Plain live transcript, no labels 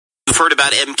heard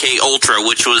about MK Ultra,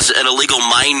 which was an illegal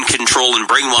mind control and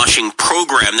brainwashing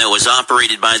program that was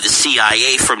operated by the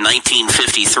CIA from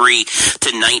 1953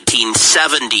 to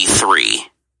 1973,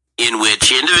 in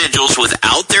which individuals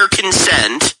without their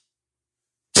consent,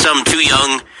 some too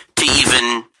young to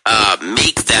even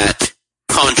make that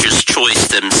conscious choice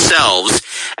themselves,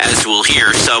 as we'll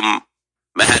hear, some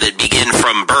had it begin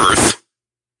from birth,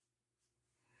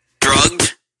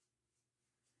 drugged,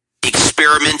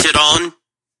 experimented on,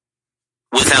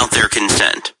 without their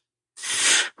consent.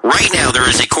 Right now, there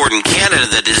is a court in Canada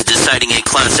that is deciding a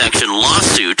class action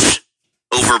lawsuit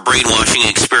over brainwashing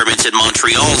experiments at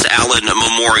Montreal's Alanna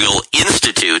Memorial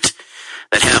Institute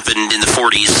that happened in the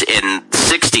 40s and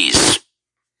 60s.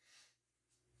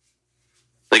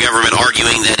 The government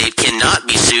arguing that it cannot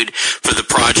be sued for the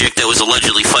project that was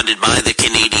allegedly funded by the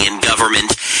Canadian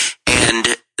government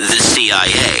and the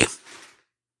CIA.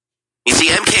 You see,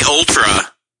 MK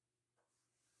Ultra,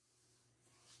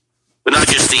 but not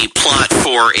just the plot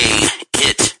for a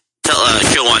hit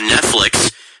show on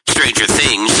Netflix, Stranger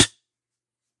Things,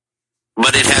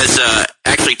 but it has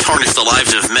actually tarnished the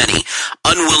lives of many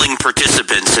unwilling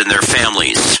participants and their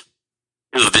families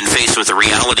who have been faced with the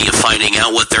reality of finding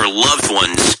out what their loved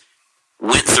ones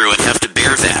went through and have to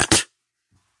bear that.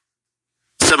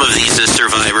 Some of these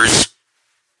survivors,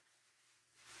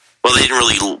 well, they didn't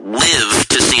really live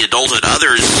to see adulthood.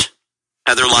 Others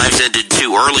had their lives ended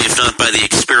too early, if not by the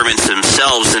experiments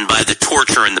themselves and by the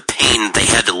torture and the pain they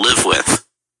had to live with.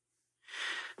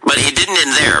 But it didn't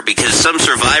end there, because some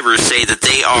survivors say that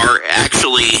they are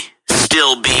actually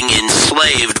still being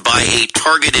enslaved by a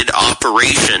targeted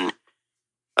operation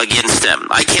against them.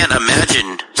 I can't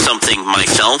imagine something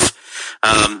myself.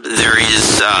 There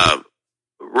is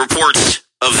reports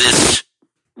of this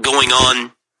going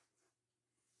on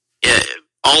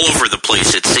all over the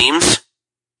place, it seems.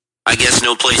 I guess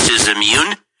no place is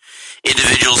immune.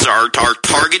 Individuals are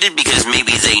targeted because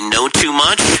maybe they know too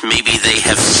much, maybe they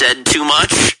have said too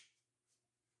much,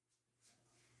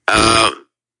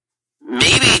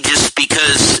 maybe just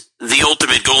because the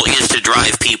ultimate goal is to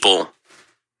drive people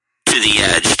to the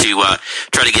edge, to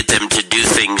try to get them to do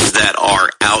things that are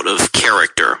out of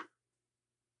character.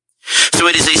 So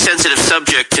it is a sensitive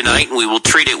subject tonight, and we will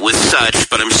treat it with such,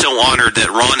 but I'm so honored that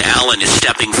Ron Allen is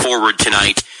stepping forward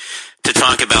tonight to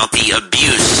talk about the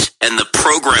abuse and the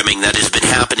programming that has been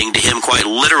happening to him quite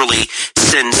literally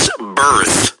since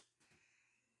birth.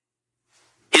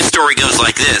 His story goes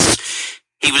like this.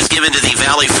 He was given to the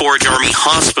Valley Forge Army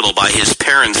Hospital by his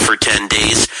parents for 10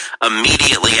 days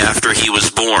immediately after he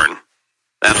was born.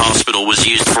 That hospital was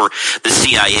used for the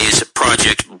CIA's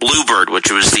Project Bluebird, which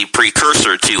was the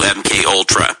precursor to MK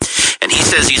Ultra. And he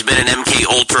says he's been an MK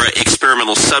Ultra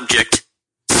experimental subject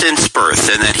since birth,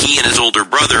 and that he and his older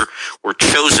brother were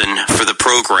chosen for the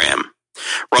program.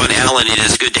 Ron Allen, it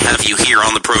is good to have you here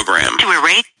on the program.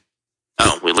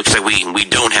 Oh, it looks like we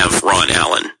don't have Ron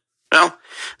Allen. Well,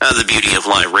 the beauty of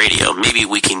live radio. Maybe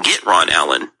we can get Ron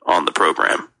Allen on the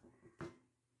program.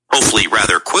 Hopefully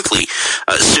rather quickly,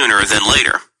 sooner than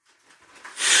later.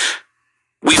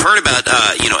 We've heard about,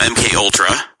 MK Ultra.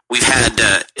 We've had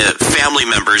family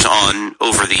members on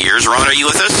over the years. Ron, are you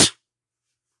with us?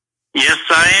 Yes,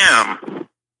 I am.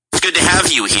 It's good to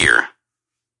have you here.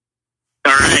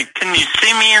 All right. Can you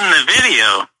see me in the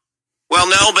video? Well,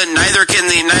 no, but neither can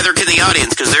the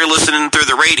audience, because they're listening through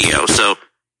the radio. So.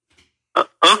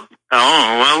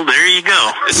 Well, there you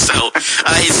go. So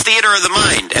it's theater of the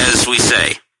mind, as we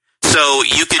say. So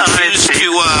you can choose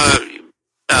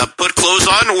to put clothes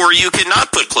on, or you can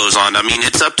not put clothes on. I mean,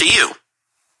 it's up to you.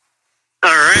 All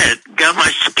right, got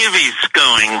my skivvies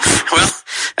going. Well,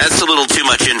 that's a little too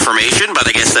much information, but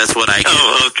I guess that's what I get.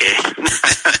 Oh, okay.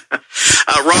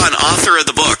 Ron, author of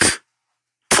the book,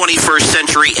 21st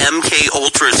Century MK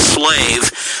Ultra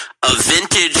Slave, a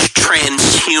vintage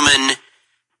transhuman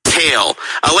tale.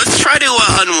 Let's try to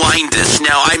unwind this.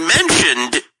 Now, I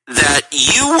mentioned that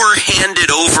you were handed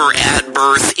over at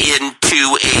birth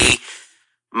into a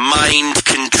mind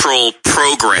control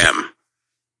program.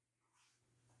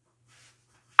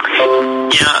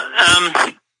 Yeah,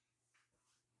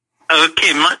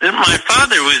 okay, my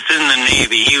father was in the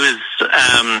Navy. He was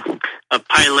a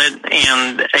pilot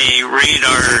and a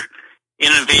radar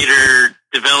innovator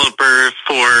developer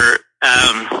for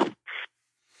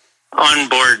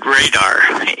onboard radar.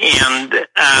 And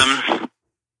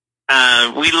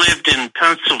we lived in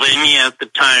Pennsylvania at the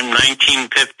time,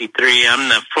 1953. I'm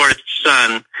the fourth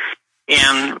son.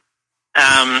 And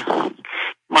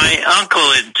my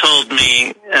uncle had told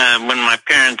me when my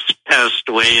parents passed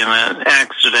away in an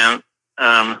accident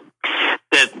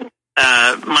that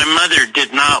my mother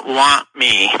did not want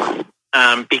me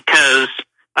because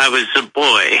I was a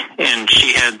boy, and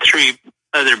she had 3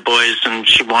 other boys, and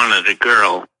she wanted a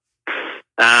girl.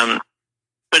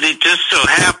 But it just so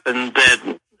happened that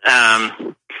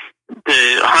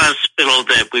the hospital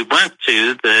that we went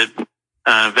to, the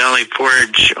Valley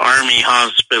Forge Army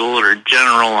Hospital, or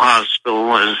General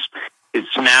Hospital as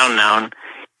it's now known,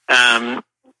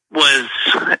 was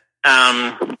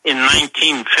in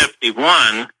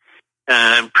 1951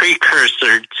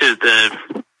 precursor to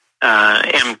the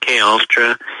MK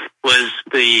Ultra, was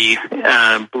the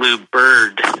Blue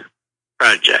Bird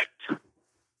project,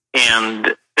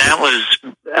 and that was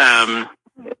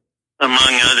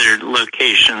among other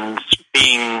locations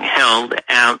being held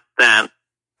at that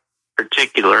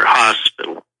particular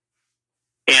hospital,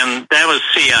 and that was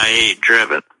CIA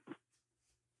driven.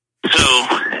 So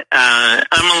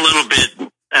I'm a little bit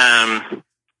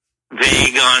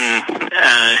vague on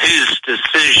whose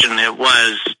decision it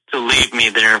was to leave me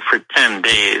there for 10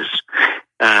 days.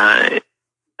 I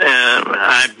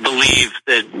believe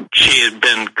that she had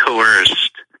been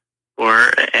coerced,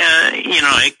 or,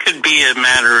 it could be a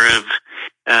matter of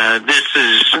this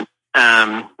is,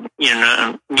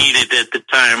 needed at the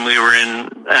time. We were in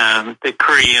the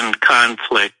Korean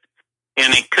conflict,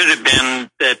 and it could have been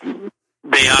that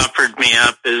they offered me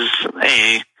up as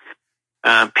a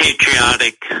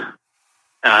patriotic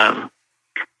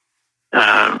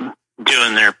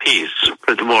doing their piece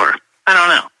for the war. I don't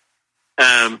know.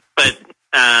 But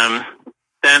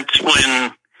that's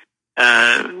when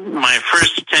my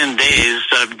first 10 days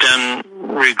I've done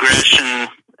regression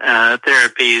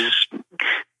therapies,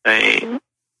 a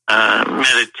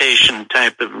meditation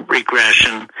type of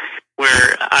regression,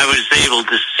 where I was able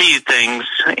to see things,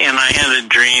 and I had a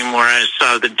dream where I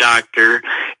saw the doctor,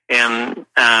 and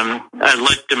I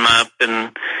looked him up,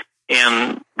 and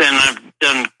then I've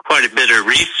done quite a bit of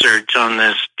research on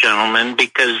this gentleman,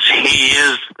 because he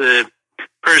is the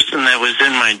person that was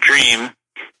in my dream.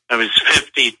 I was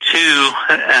 52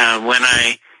 when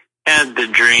I had the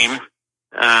dream,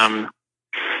 and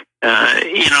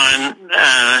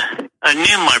I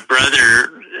knew my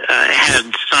brother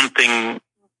had something.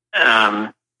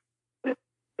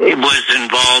 It was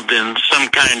involved in some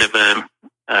kind of a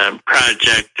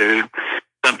project or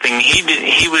something.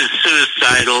 He was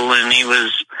suicidal, and he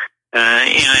was in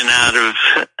and out of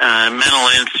mental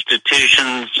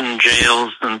institutions and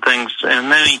jails and things.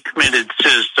 And then he committed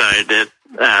suicide at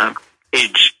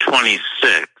age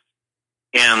 26.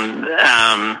 And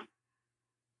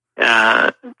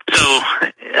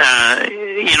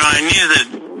I knew that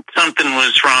something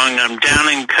was wrong. I'm down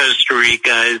in Costa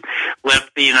Rica. I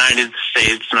left the United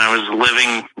States, and I was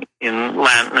living in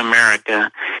Latin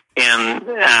America. And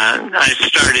I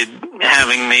started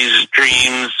having these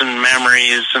dreams and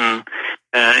memories, and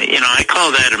I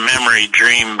call that a memory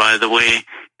dream, by the way,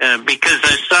 because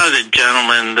I saw the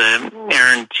gentleman, the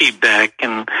Aaron T. Beck,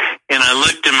 and I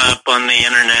looked him up on the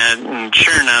internet, and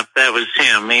sure enough, that was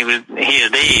him. He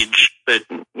had aged, but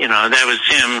that was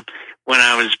him when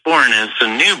I was born as a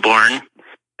newborn.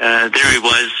 There he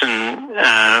was in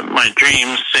my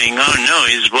dreams, saying, "Oh no,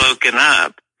 he's woken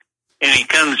up." And he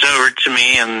comes over to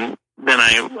me, and then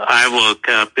I woke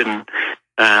up, and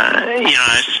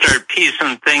I start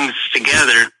piecing things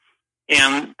together,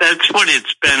 and that's what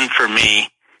it's been for me,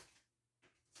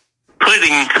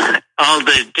 putting all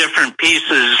the different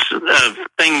pieces of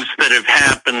things that have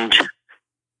happened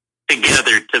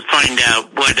together to find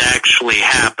out what actually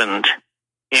happened.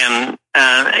 And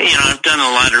I've done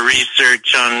a lot of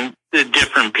research on the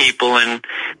different people, and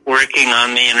working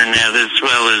on the internet, as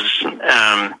well as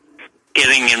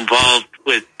getting involved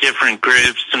with different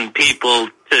groups and people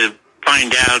to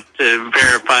find out, to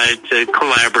verify, to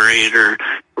collaborate or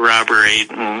corroborate,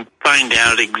 and find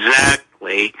out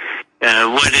exactly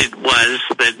what it was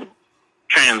that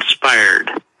transpired.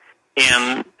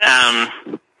 And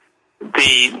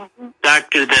the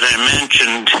doctor that I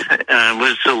mentioned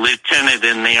was a lieutenant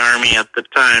in the Army at the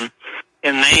time,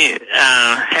 and they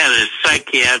had a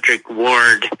psychiatric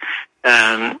ward.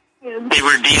 They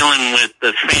were dealing with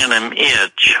the phantom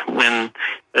itch, when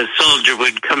a soldier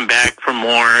would come back from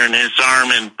war and his arm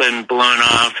had been blown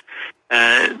off.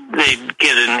 They'd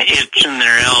get an itch in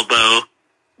their elbow,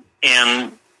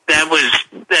 and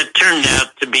that turned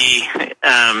out to be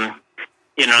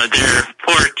their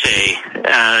forte,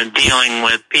 dealing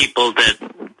with people, that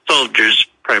soldiers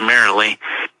primarily.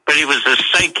 But it was a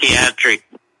psychiatric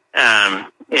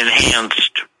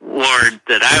enhanced ward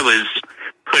that I was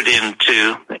put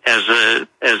into as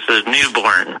a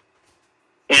newborn,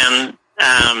 and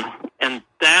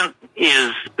that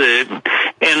is the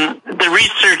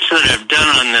research that I've done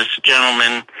on this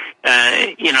gentleman.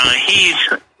 He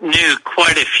knew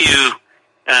quite a few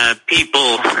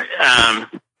people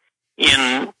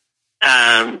in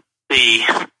the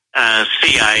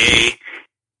CIA.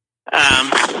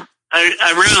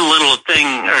 I wrote a little thing,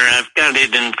 or I've got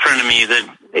it in front of me,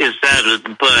 that is out of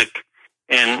the book,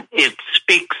 and it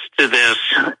speaks to this.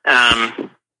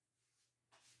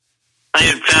 I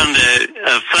had found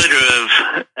a photo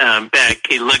of Beck.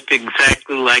 He looked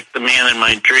exactly like the man in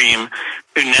my dream,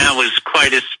 who now was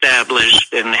quite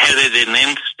established and headed an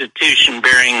institution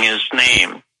bearing his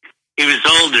name. He was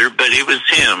older, but it was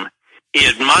him. He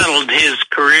had modeled his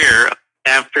career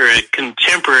after a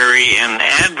contemporary and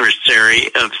adversary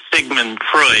of Sigmund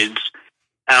Freud's,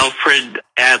 Alfred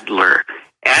Adler.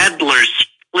 Adler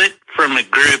split from a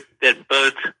group that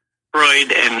both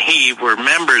Freud and he were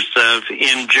members of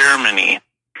in Germany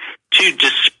to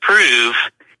disprove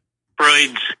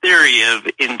Freud's theory of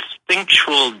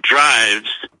instinctual drives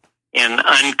and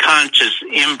unconscious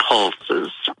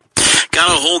impulses.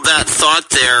 Gotta hold that thought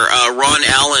there. Ron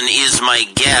Allen is my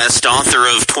guest, author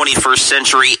of 21st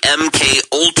Century MK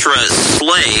Ultra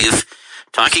Slave,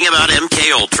 talking about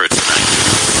MK Ultra tonight.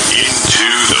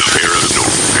 Into the paranormal.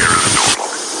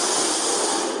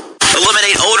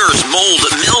 Eliminate odors, mold,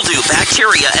 mildew,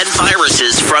 bacteria, and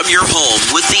viruses from your home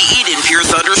with the Eden Pure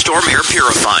Thunderstorm Air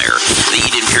Purifier. The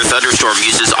Eden Pure Thunderstorm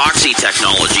uses oxy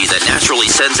technology that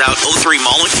naturally sends out O3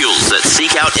 molecules that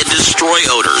seek out and destroy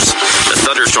odors. The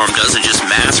Thunderstorm doesn't just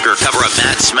mask or cover up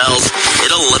bad smells, it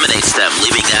eliminates them,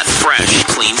 leaving that fresh,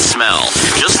 clean smell,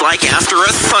 just like after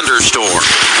a thunderstorm.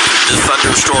 The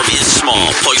Thunderstorm is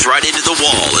small, plugs right into the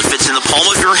wall, and fits in the palm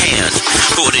of your hand.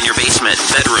 Put it in your basement,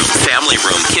 bedroom, family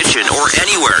room, kitchen, or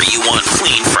anywhere you want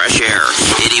clean, fresh air.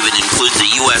 It even includes a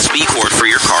USB cord for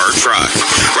your car or truck.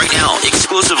 Right now,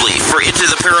 exclusively for Into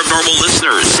the Paranormal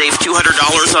listeners, save $200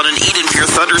 on an Eden Pure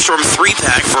Thunderstorm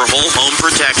 3-pack for whole home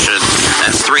protection.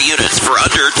 That's 3 units for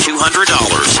under $200,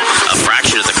 a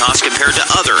fraction of the cost compared to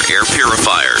other air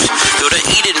purifiers. Go to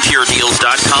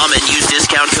EdenPureDeals.com and use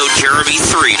discount code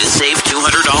Jeremy3 to save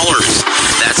 $200.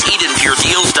 That's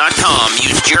EdenPureDeals.com.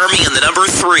 Use Jeremy and the number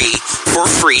 3 for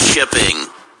free shipping.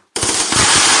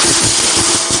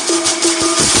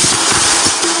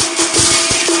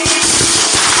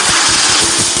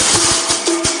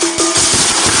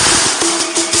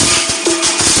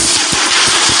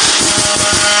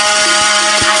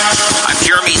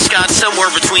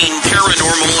 Somewhere between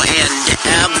paranormal and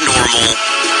abnormal.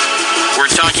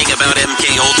 We're talking about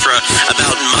MK Ultra,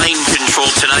 about mind control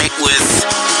tonight with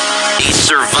a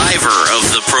survivor of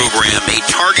the program, a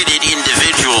targeted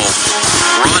individual.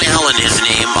 Ron Allen, his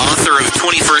name, author of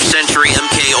 21st Century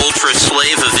MK Ultra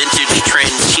Slave, a vintage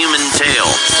transhuman tale.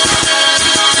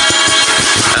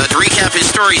 To recap his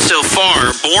story so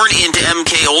far, born into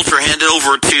MK Ultra, handed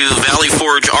over to Valley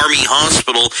Forge Army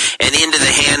Hospital and into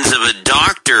the hands of a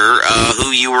doctor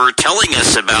who you were telling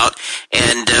us about,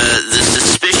 and the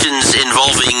suspicions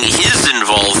involving his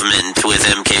involvement with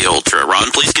MK Ultra.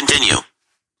 Ron, please continue.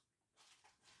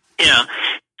 Yeah.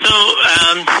 So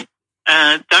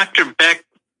Dr. Beck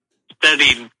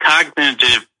studied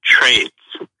cognitive traits,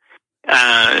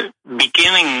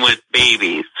 beginning with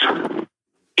babies.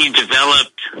 He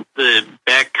developed the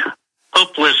Beck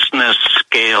Hopelessness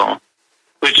Scale,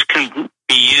 which can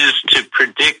be used to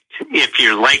predict if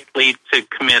you're likely to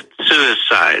commit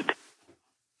suicide.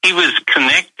 He was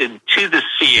connected to the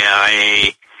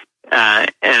CIA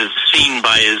as seen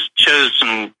by his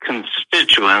chosen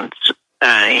constituents.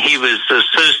 He was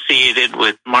associated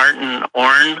with Martin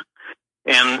Orne,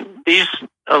 and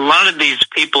a lot of these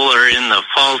people are in the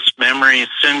False Memory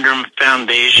Syndrome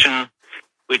Foundation,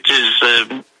 which is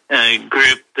a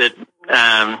group that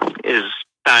is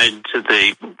tied to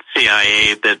the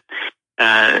CIA, that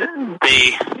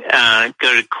they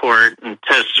go to court and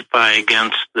testify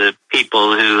against the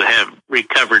people who have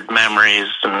recovered memories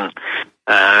and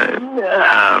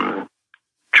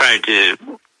try to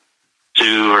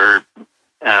sue or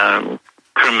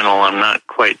criminal, I'm not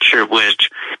quite sure which,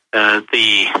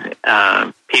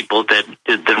 the people that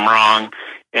did them wrong,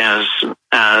 as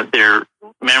their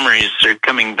memories are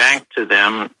coming back to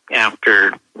them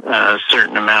after a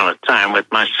certain amount of time.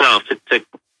 With myself, it took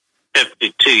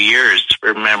 52 years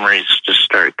for memories to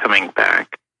start coming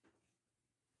back.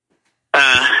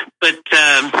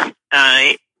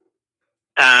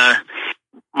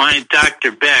 My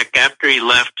Dr. Beck, after he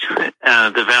left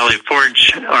the Valley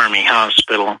Forge Army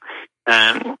Hospital,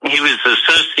 he was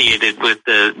associated with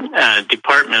the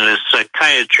Department of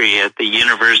Psychiatry at the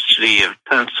University of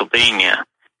Pennsylvania.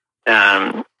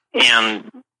 And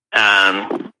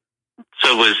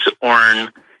so was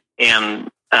Orne, and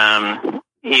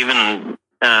even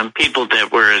people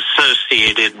that were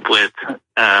associated with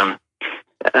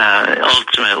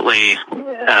ultimately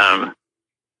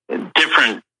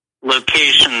different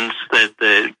locations that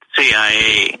the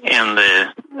CIA and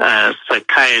the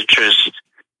psychiatrist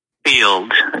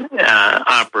field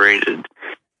operated,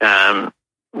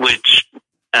 which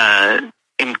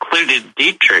included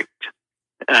Dietrich.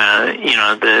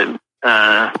 The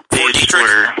days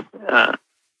were,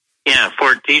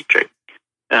 Fort Dietrich.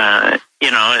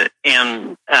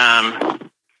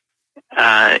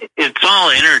 It's all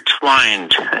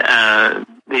intertwined.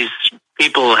 These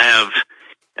people have,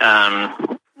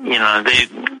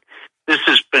 this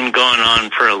has been going on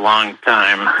for a long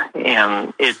time,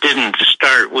 and it didn't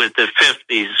start with the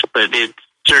 50s, but it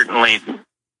certainly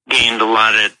gained a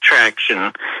lot of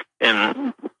traction.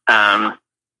 And,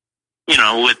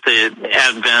 with the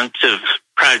advent of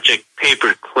Project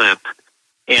Paperclip,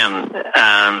 and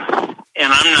I'm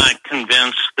not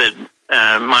convinced that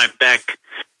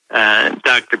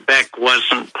Dr. Beck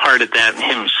wasn't part of that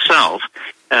himself.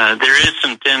 There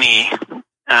isn't any.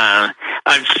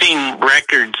 I've seen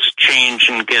records change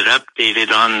and get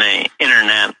updated on the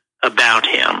internet about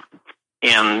him,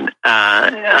 and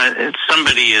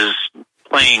somebody is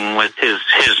playing with his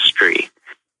history.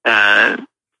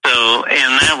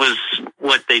 And that was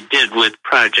what they did with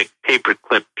Project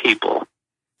Paperclip people.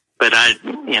 But I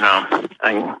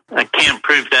can't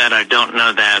prove that. I don't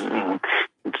know that, and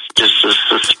it's just a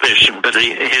suspicion. But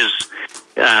his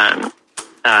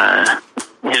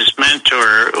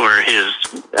mentor, or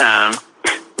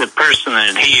the person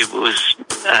that he was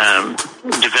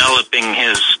developing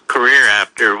his career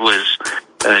after, was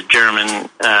German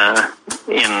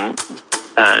in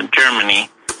Germany.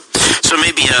 So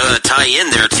maybe a tie in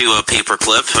there to a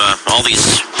Paperclip. All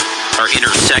these are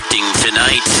intersecting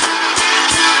tonight.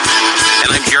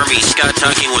 And I'm Jeremy Scott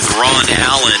talking with Ron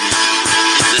Allen.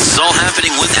 This is all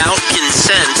happening without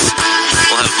consent.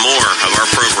 We'll have more of our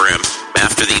program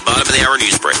after the bottom of the hour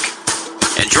news break.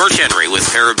 And George Henry with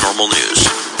Paranormal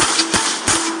News.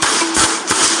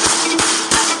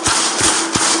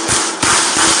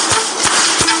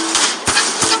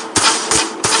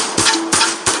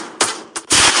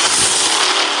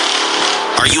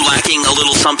 Are you lacking a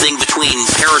little something between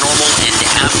paranormal and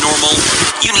abnormal?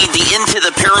 You need the Into the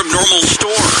Paranormal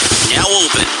store, now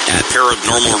open at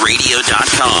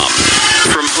paranormalradio.com.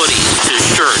 From hoodies to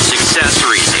shirts,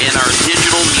 accessories, and our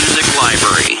digital music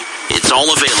library, it's all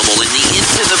available in the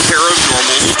Into the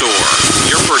Paranormal store.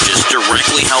 Your purchase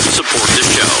directly helps support the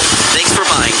show. Thanks for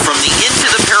buying from the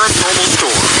Into the Paranormal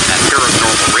store at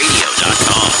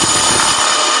paranormalradio.com.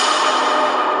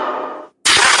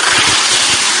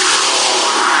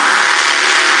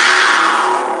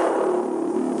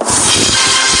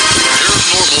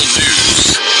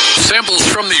 Samples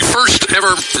from the first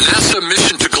ever NASA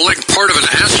mission to collect part of an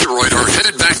asteroid are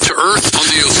headed back to Earth on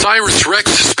the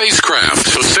OSIRIS-REx spacecraft.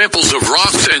 So samples of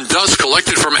rocks and dust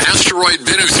collected from asteroid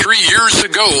Bennu 3 years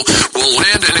ago will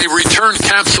land in a return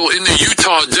capsule in the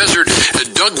Utah desert at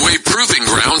Dugway Proving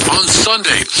Ground on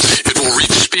Sunday. It will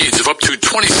reach speeds of up to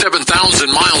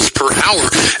 27,000 miles per hour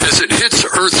as it hits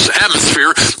Earth's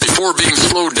atmosphere before being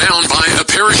slowed down by a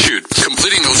parachute.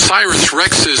 Completing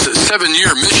OSIRIS-REx's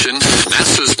 7-year mission,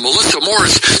 NASA's Melissa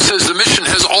Morris says the mission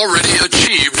has already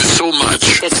achieved so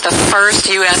much. It's the first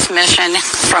U.S. mission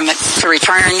to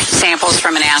return samples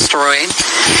from an asteroid,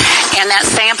 and that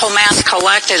sample mass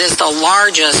collected is the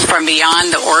largest from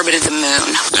beyond the orbit of the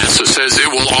moon. NASA says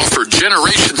it will offer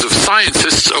generations of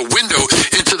scientists a window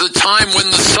into the time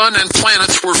when the sun and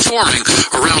planets were forming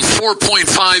around 4.5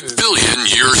 billion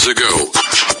years ago.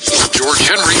 George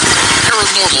Henry,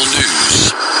 Paranormal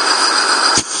News.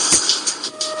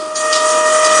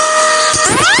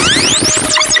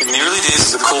 In the early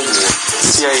days of the Cold War, the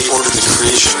CIA ordered the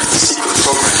creation of a secret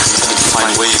program intended to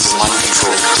find ways of mind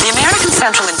control. The American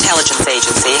Central Intelligence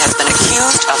Agency has been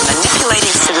accused of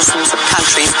manipulating citizens of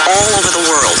countries all over the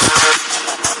world.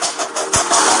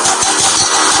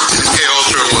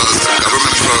 MK-Ultra was a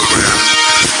government program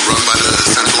run by the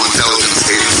Central Intelligence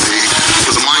Agency. It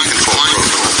was a mind control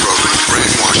program,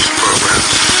 brainwashing program.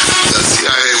 The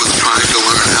CIA was trying to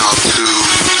learn how to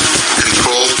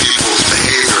control people's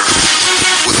behavior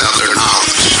without their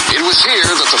knowledge. It was here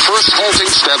that the first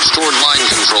halting steps toward mind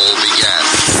control began.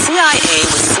 The CIA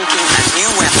was seeking a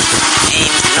new weapon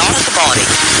aimed not at the body,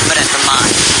 but at the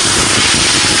mind.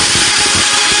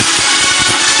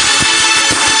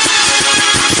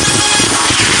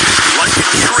 Like a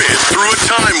trip through a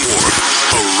time warp,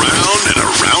 around and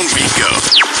around we go.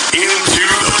 Into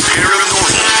the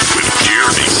Paranormal with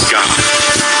Jeremy Scott.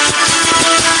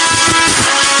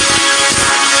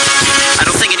 I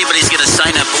don't think anybody's going to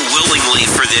sign up willingly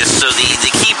for this, so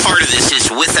the key part of this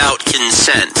is without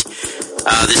consent.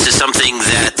 This is something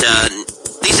that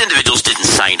these individuals didn't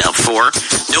sign up for.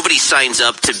 Nobody signs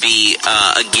up to be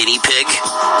a guinea pig.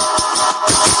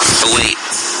 Oh, wait.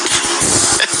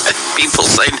 People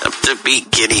sign up to be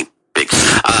guinea pigs.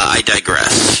 I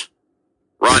digress.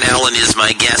 Ron Allen is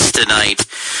my guest tonight,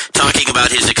 talking about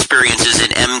his experiences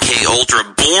in MK Ultra,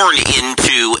 born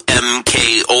into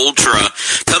MK Ultra,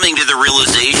 coming to the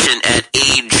realization at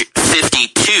age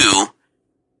 52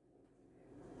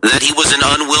 that he was an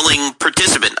unwilling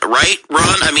participant, right,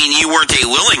 Ron? I mean, you weren't a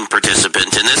willing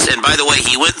participant in this, and by the way,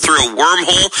 he went through a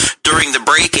wormhole during the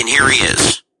break, and here he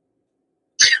is.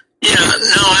 Yeah,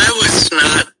 no, I was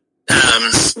not.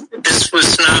 This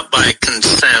was not by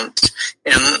consent,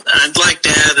 and I'd like to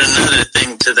add another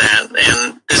thing to that,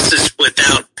 and this is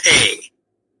without pay.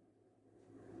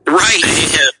 Right. They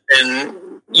have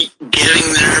been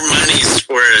getting their money's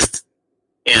worth,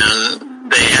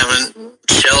 and they haven't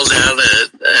shelled out a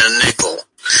nickel.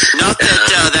 Not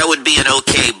that that would be an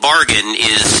okay bargain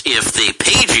is if they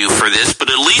paid you for this, but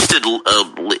at least it'll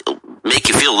make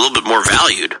you feel a little bit more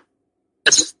valued.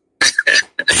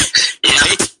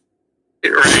 Yeah.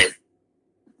 Right.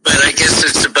 But I guess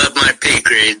it's above my pay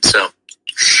grade, so.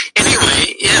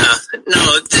 Anyway, yeah.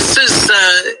 No, this is,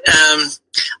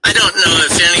 I don't know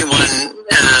if anyone,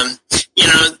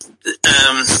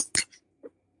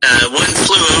 One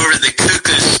Flew Over the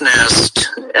Cuckoo's Nest,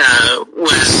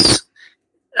 was,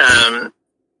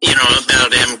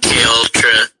 about MK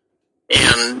Ultra,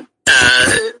 and,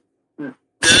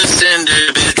 those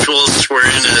individuals were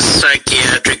in a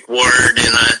psychiatric ward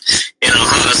in a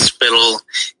hospital,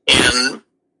 and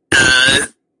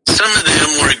some of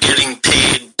them were getting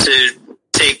paid to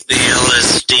take the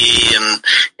LSD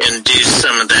and do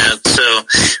some of that. So,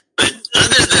 but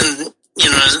other than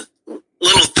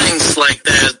little things like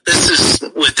that, this is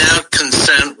without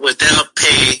consent, without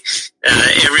pay.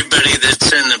 Everybody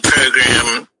that's in the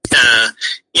program,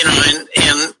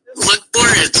 and look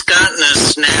where it's gotten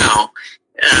us now.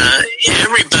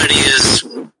 Everybody is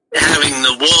having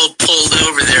the wool pulled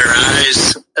over their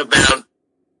eyes about,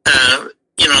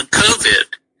 COVID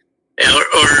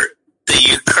or the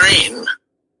Ukraine.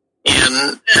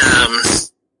 And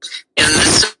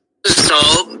this is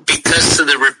all because of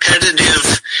the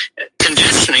repetitive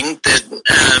conditioning that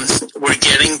we're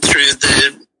getting through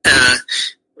the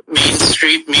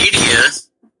mainstream media,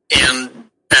 and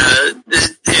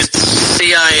it's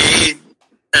CIA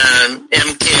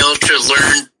MK Ultra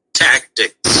learned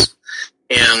tactics,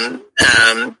 and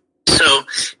so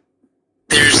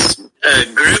there's a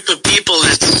group of people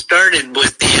that started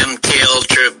with the MK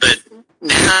Ultra, but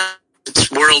now it's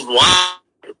worldwide.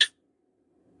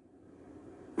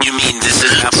 You mean this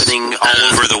is happening all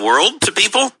over the world to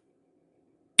people?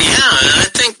 Yeah, I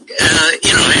think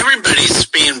everybody's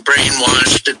being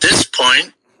brainwashed at this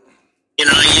point. You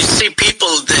see people,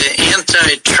 the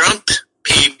anti-Trump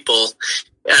people.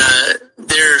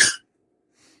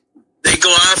 They go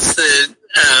off the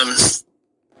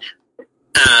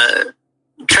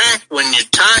track when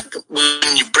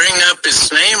you bring up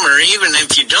his name, or even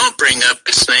if you don't bring up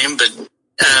his name. But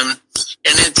and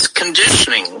it's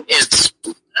conditioning. It's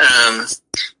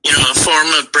a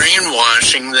form of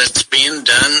brainwashing that's being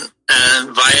done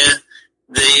via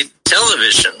the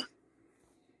television.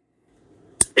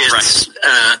 It's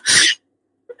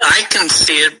I can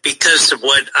see it because of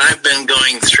what I've been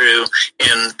going through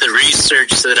and the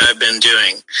research that I've been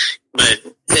doing. But,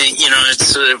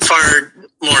 it's far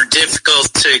more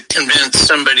difficult to convince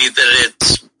somebody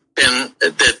that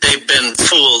they've been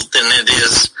fooled than it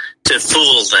is to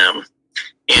fool them.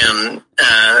 And,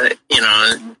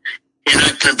 you're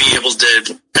not going to be able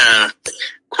to,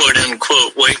 quote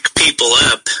unquote, wake people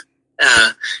up,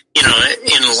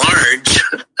 in large,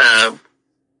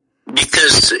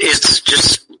 because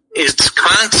it's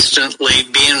constantly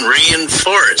being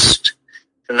reinforced.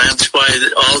 And that's why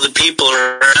all the people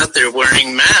are out there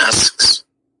wearing masks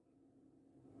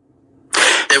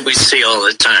that we see all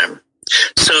the time.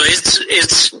 So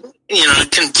it's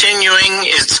continuing.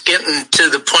 It's getting to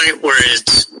the point where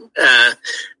it's,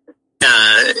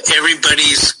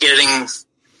 everybody's getting,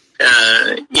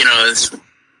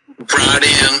 brought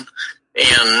in,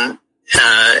 and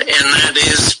that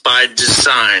is by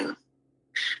design.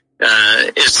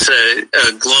 It's a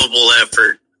global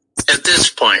effort at this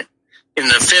point. In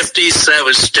the 50s, that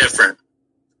was different.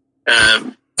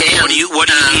 What do you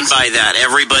mean by that?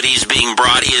 Everybody's being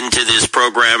brought into this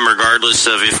program regardless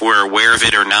of if we're aware of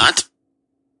it or not?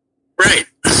 Right.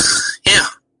 Yeah.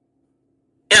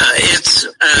 Yeah, it's,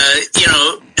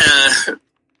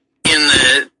 in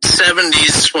the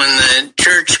 70s when the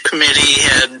church committee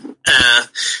had,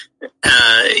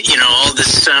 all the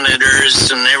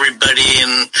senators and everybody,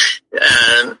 and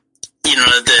the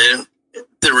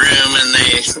room, and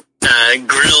they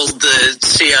grilled the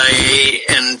CIA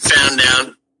and found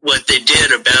out what they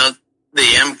did about the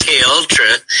MK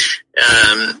Ultra.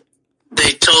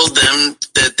 They told them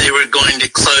that they were going to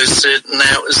close it, and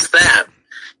that was that.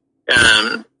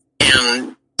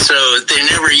 And so they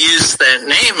never used that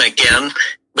name again,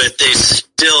 but they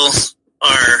still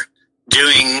are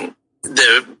doing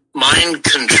the mind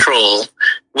control,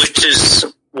 which is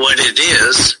what it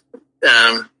is.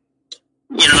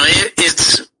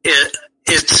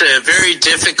 It's very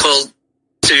difficult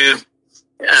to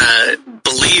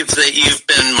believe that you've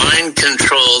been mind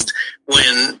controlled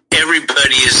when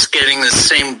everybody is getting the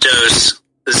same dose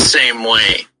the same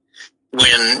way.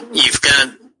 When you've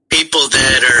got people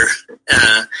that are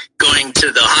going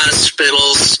to the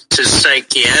hospitals, to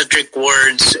psychiatric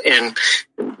wards, and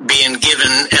being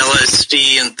given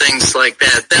LSD and things like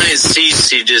that, then it's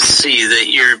easy to see that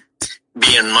you're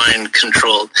being mind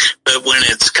controlled. But when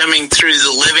it's coming through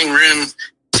the living room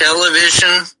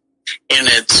television, and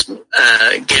it's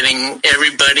getting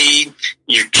everybody,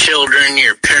 your children,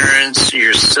 your parents,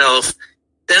 yourself,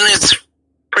 then it's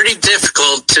pretty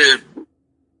difficult to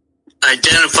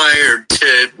identify or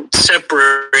to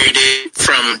separate it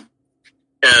from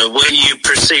what you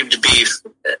perceive to be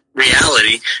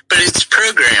reality. But it's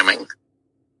programming.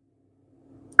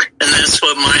 And that's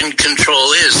what mind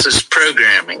control is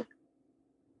programming.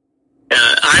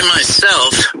 I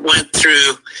myself went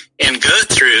through and go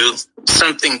through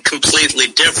something completely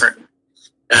different.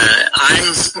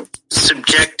 I'm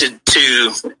subjected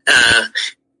to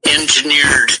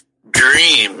engineered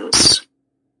dreams.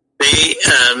 They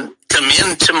come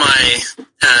into my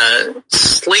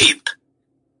sleep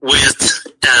with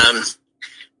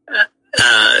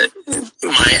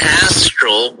my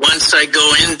astral. Once I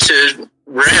go into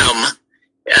REM,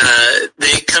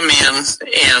 they come in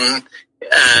and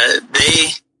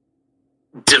they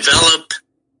develop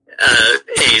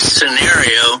a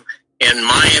scenario, and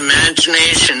my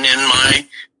imagination in my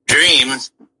dream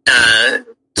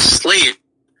sleep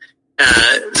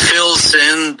fills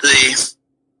in the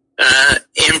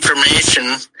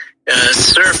information.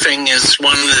 Surfing is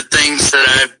one of the things that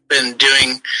I've been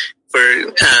doing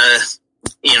for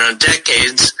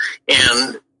decades,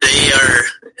 and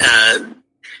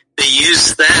they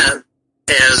use that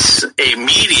as a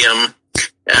medium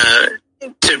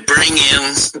to bring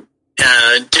in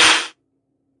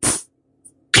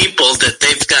people that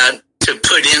they've got to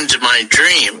put into my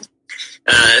dream.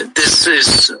 This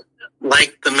is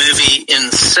like the movie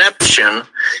Inception,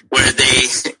 where they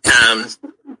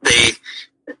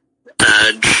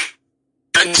drug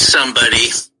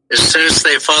somebody. As soon as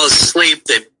they fall asleep,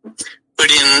 they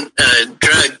put in a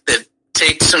drug that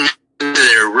takes them into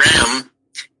their REM,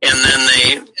 and then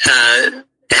they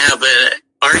have an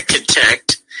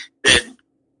architect that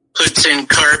puts in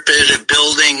carpet, a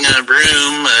building, a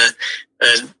room,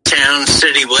 a town,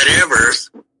 city, whatever,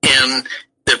 and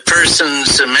the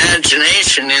person's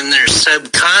imagination in their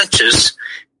subconscious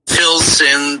fills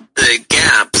in the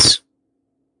gaps.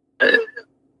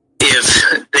 If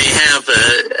they have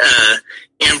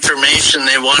information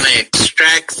they want to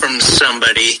extract from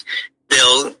somebody,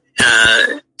 they'll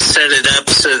set it up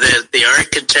so that the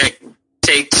architect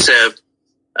takes a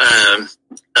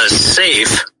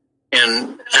safe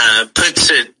and puts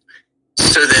it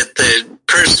so that the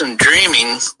person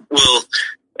dreaming will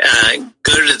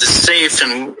go to the safe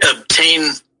and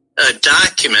obtain a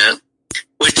document,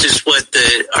 which is what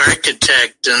the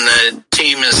architect and the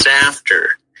team is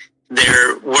after.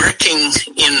 They're working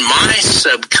in my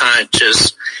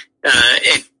subconscious,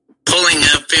 pulling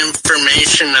up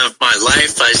information of my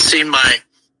life. I see my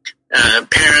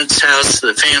parents' house,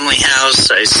 the family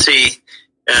house. I see,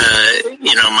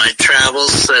 my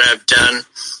travels that I've done,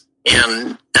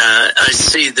 and I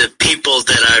see the people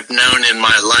that I've known in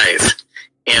my life,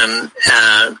 and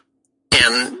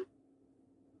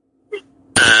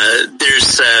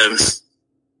there's a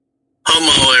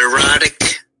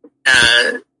homoerotic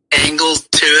angle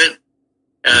to it.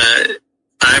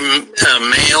 I'm a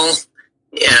male,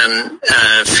 and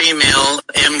female.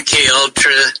 MK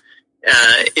Ultra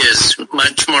is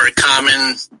much more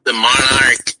common. The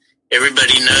Monarch,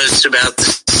 everybody knows about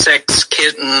the sex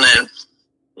kitten that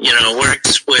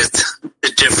works with the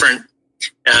different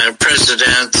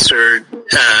presidents or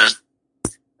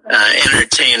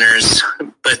entertainers.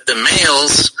 But the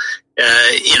males,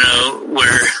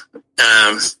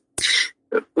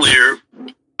 we're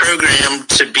programmed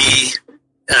to be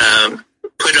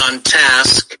put on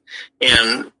task,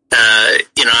 and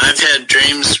I've had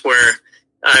dreams where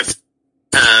I've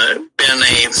been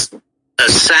a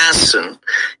assassin,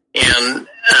 and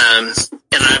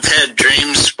I've had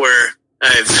dreams where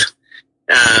I've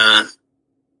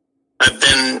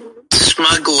been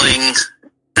smuggling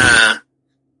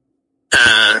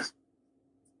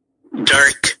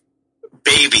dark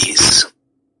babies.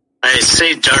 I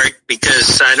say dark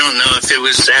because I don't know if it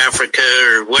was Africa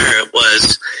or where it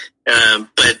was,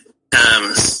 but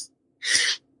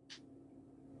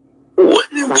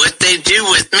what they do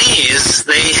with me is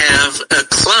they have a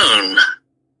clone,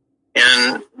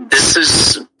 and this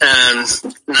is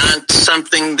not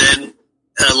something that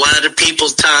a lot of people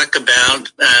talk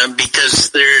about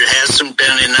because there hasn't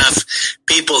been enough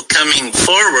people coming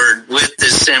forward with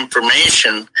this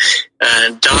information.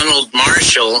 Donald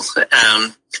Marshall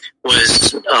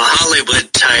was a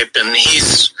Hollywood type, and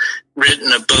he's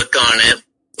written a book on it,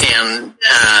 and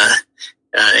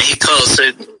he calls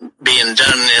it being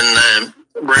done in the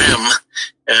REM,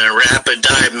 rapid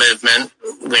eye movement,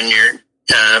 when you're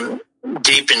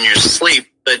deep in your sleep.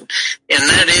 And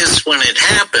that is when it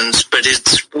happens, but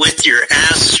it's with your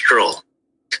astral,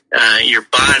 your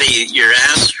body, your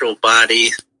astral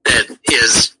body that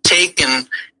is taken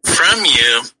from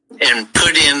you and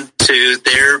put into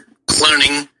their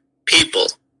cloning people.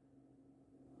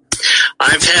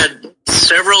 I've had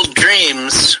several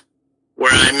dreams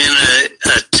where I'm in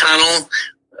a tunnel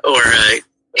or a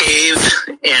cave,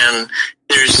 and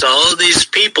there's all these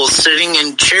people sitting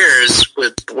in chairs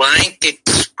with blank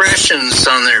expressions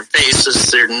on their faces.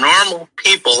 They're normal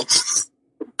people,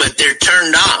 but they're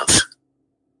turned off.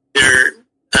 They're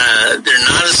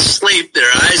not asleep.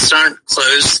 Their eyes aren't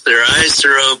closed. Their eyes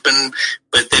are open,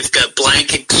 but they've got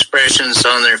blank expressions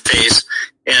on their face,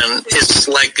 and it's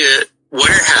like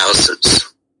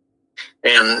warehouses.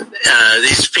 And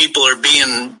these people are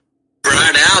being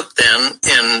brought out then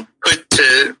and put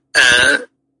to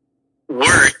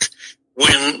work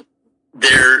when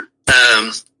they're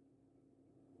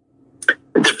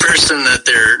the person that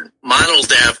they're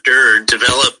modeled after or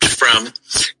developed from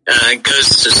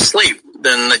goes to sleep.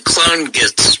 Then the clone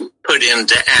gets put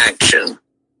into action,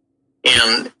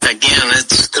 and again,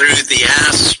 it's through the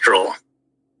astral.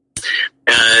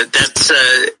 That's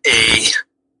a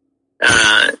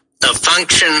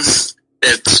function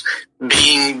that's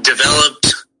being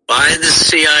developed by the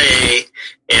CIA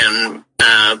and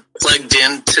plugged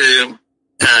into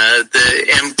the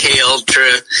MK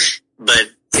Ultra, but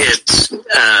it's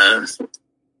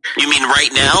you mean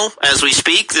right now, as we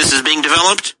speak, this is being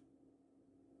developed?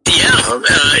 Yeah,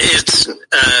 it's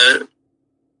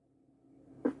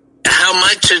how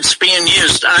much it's being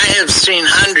used. I have seen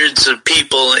hundreds of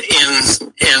people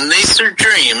and these are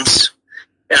dreams,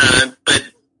 but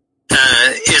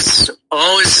it's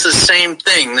always the same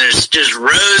thing. There's just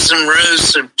rows and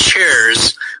rows of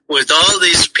chairs with all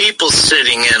these people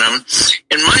sitting in them,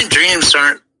 and my dreams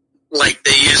aren't like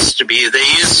they used to be. They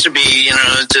used to be,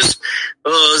 just,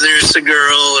 oh, there's a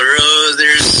girl, or oh,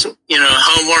 there's,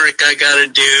 homework I gotta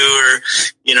do, or,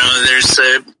 there's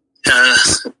a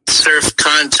surf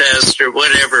contest or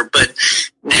whatever. But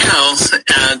now,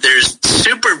 there's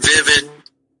super vivid.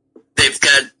 They've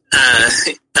got,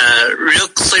 real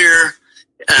clear,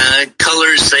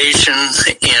 colorization,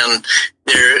 and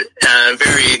they're,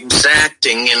 very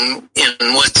exacting in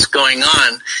what's going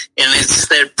on. And it's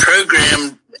that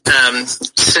programmed,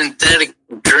 synthetic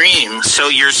dream. So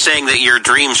you're saying that your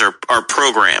dreams are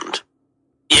programmed?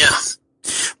 Yeah.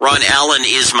 Ron Allen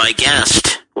is my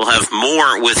guest. We'll have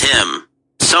more with him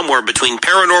somewhere between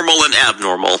paranormal and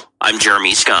abnormal. I'm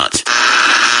Jeremy Scott. Into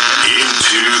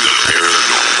the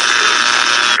paranormal.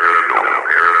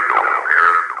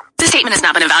 This statement has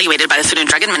not been evaluated by the Food and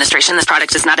Drug Administration. This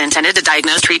product is not intended to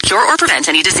diagnose, treat, cure, or prevent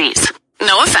any disease.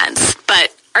 No offense, but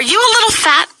are you a little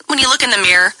fat when you look in the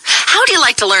mirror? How do you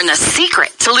like to learn the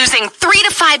secret to losing 3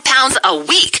 to 5 pounds a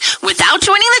week without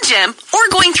joining the gym or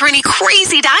going through any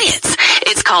crazy diets?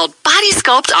 It's called Body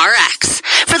Sculpt RX.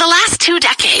 For the last 2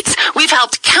 decades, we've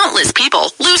helped countless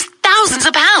people lose thousands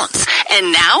of pounds.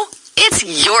 And now, it's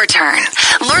your turn.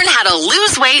 Learn how to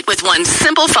lose weight with one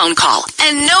simple phone call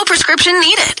and no prescription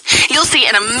needed. You'll see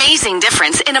an amazing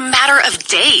difference in a matter of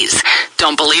days.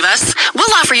 Don't believe us?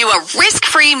 We'll offer you a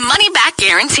risk-free money-back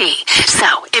guarantee.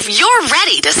 So, if you're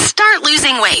ready to start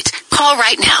losing weight, call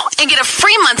right now and get a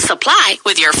free month's supply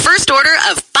with your first order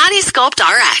of Body Sculpt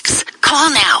RX. Call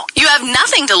now. You have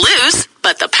nothing to lose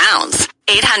but the pounds.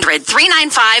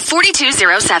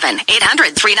 800-395-4207.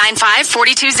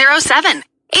 800-395-4207.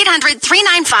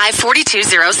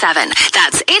 800-395-4207.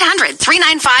 That's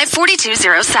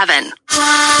 800-395-4207.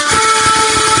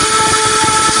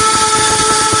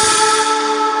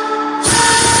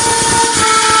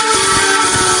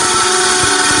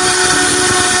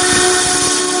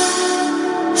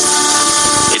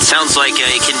 sounds like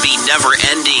it can be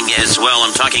never-ending as well.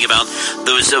 I'm talking about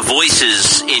those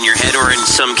voices in your head, or in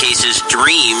some cases,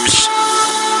 dreams.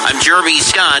 I'm Jeremy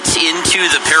Scott, into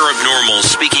the paranormal,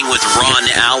 speaking with Ron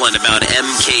Allen about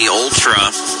MK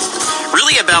Ultra.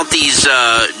 Really about these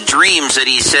dreams that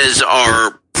he says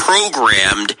are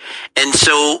programmed. And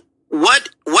so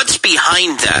what's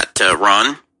behind that,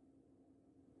 Ron?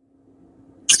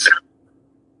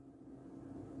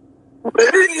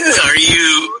 Are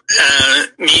you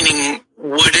meaning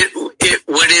what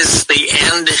is the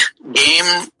end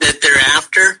game that they're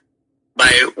after?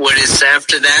 By what is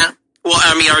after that? Well,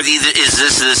 I mean, is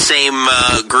this the same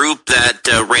group that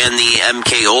ran the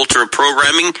MK Ultra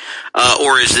programming,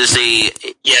 or is this a?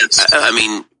 Yes. I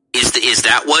mean, is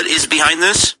that what is behind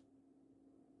this?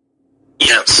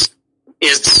 Yes,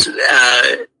 it's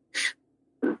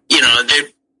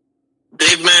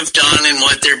they've moved on in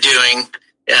what they're doing.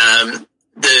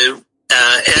 The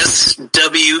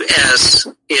SWS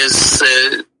is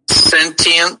the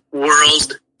Sentient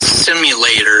World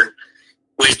Simulator,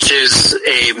 which is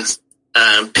a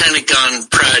Pentagon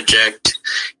project,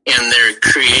 and they're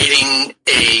creating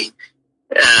a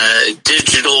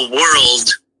digital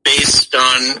world based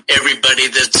on everybody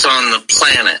that's on the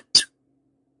planet.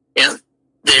 And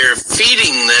they're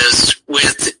feeding this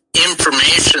with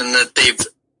information that they've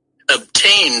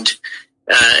obtained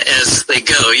as they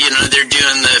go. You know, they're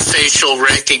doing the facial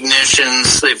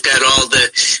recognitions, they've got all the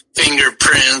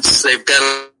fingerprints, they've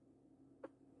got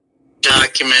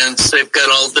documents, they've got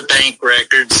all the bank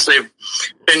records, they've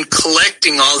been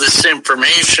collecting all this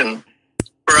information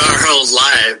for our whole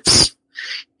lives.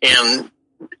 And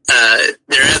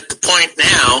they're at the point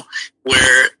now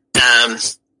where,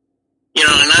 and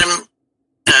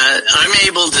I'm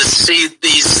able to see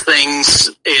these things.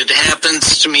 It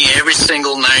happens to me every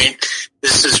single night.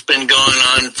 This has been going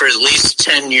on for at least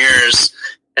 10 years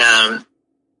that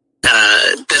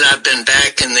I've been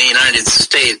back in the United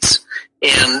States.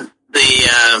 And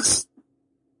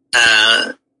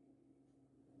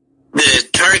the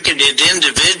targeted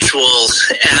individual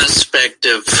aspect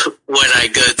of what I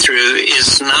go through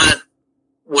is not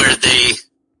where they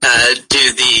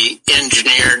do the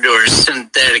engineered or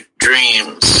synthetic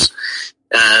dreams.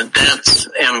 That's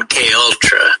MK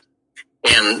Ultra,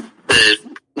 and the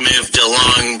moved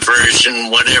along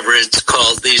version, whatever it's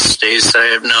called these days, I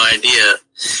have no idea.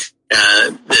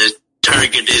 The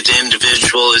targeted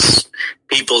individual is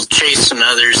people chasing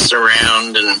others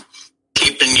around and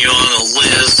keeping you on a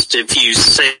list. If you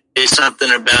say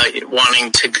something about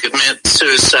wanting to commit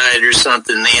suicide or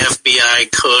something, the FBI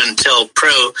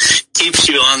COINTELPRO keeps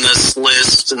you on this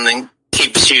list and then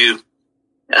keeps you,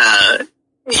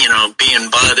 being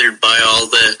bothered by all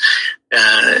the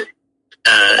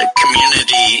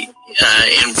community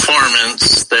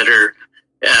informants that are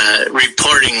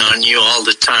reporting on you all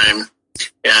the time.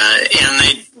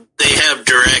 And they have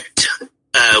direct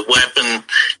weapon,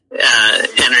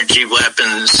 energy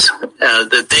weapons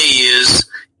that they use,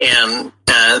 and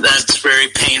that's very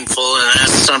painful, and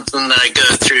that's something that I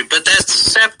go through. But that's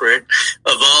separate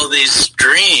of all these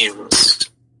dreams,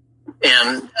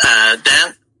 and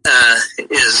that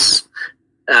is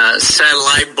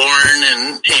satellite born,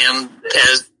 and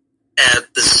at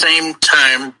the same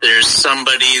time, there's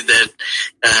somebody that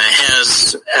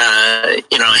has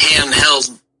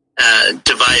handheld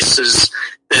devices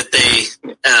that they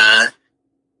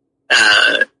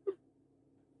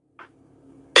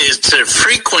it's a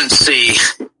frequency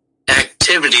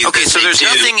activity. Okay, so there's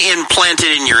nothing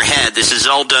implanted in your head. This is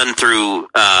all done through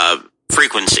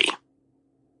frequency.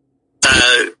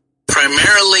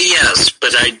 Primarily, yes,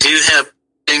 but I do have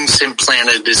things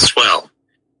implanted as well.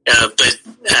 But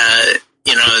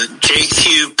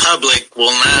JQ Public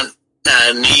will not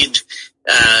need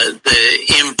the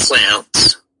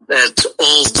implants. That's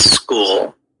old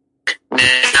school.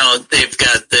 Now they've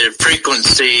got the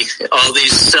frequency, all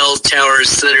these cell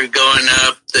towers that are going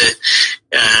up that,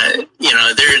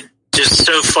 they're just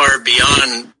so far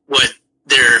beyond what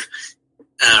their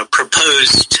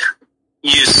proposed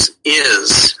use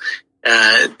is.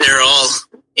 They're all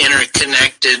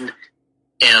interconnected,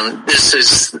 and this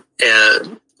is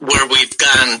where we've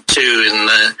gone to in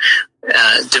the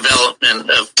development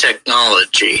of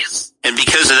technology. And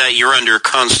because of that, you're under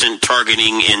constant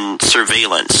targeting and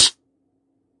surveillance.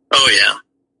 Oh, yeah.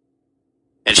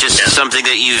 It's just something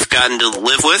that you've gotten to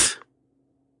live with?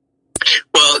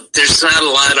 Well, there's not a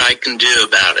lot I can do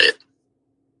about it.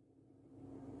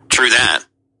 True that.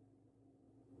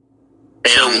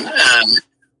 I'm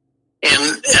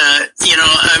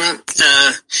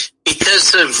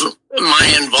because of my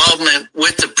involvement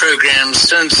with the program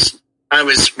since I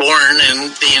was born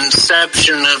and the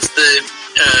inception of the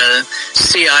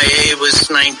CIA was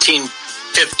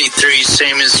 1953,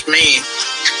 same as me.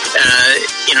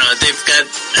 They've got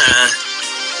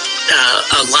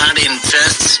a lot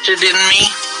invested in me.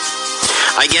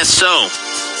 I guess so.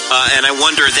 And I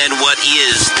wonder then, what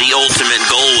is the ultimate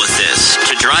goal with this?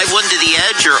 To drive one to the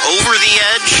edge or over the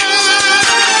edge?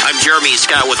 I'm Jeremy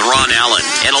Scott with Ron Allen,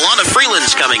 and Alanna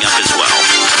Freeland's coming up as well.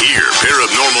 Hear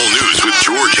Paranormal News with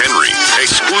George Henry,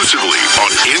 exclusively on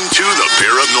Into the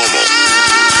Paranormal.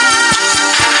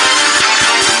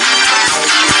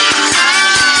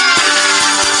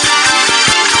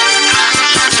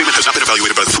 This statement has not been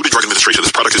evaluated by the Food and Drug Administration.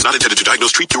 This product is not intended to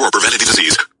diagnose, treat, cure, or prevent any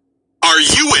disease. Are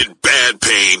you in bad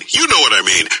pain? You know what I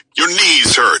mean. Your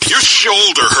knees hurt, your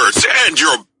shoulder hurts, and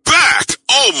your back.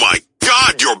 Oh my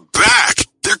God, your back.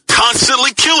 They're constantly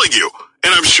killing you.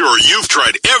 And I'm sure you've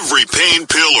tried every pain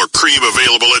pill or cream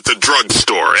available at the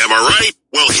drugstore. Am I right?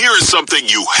 Well, here is something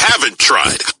you haven't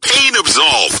tried. Pain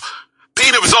Absolve.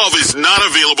 Pain Absolve is not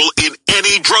available in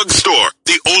any drugstore.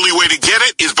 The only way to get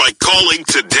it is by calling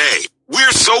today.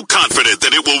 We're so confident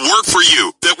that it will work for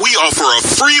you that we offer a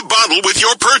free bottle with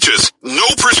your purchase. No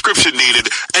prescription needed,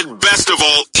 and best of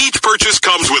all, each purchase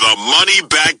comes with a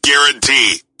money-back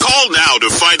guarantee. Call now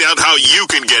to find out how you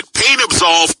can get Pain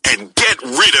Absolve and get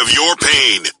rid of your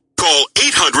pain. Call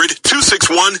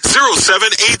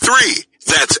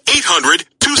 800-261-0783. That's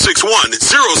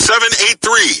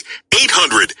 800-261-0783.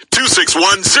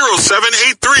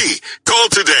 800-261-0783. Call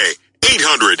today.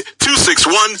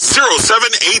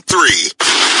 800-261-0783.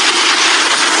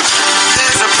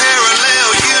 There's a parallel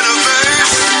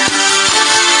universe,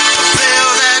 a veil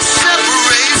that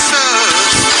separates us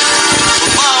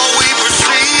from all we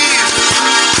perceive,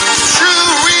 true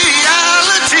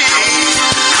reality.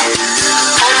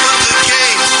 Open the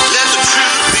gate, let the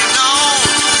truth be known.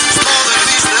 It's more than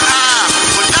meets the eye,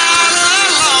 we're not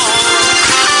alone.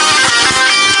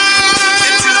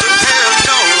 Into the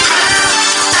paranormal.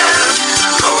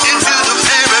 Into the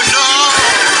paranormal.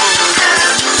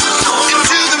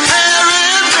 Into the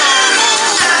paranormal.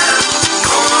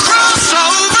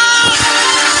 Crossover.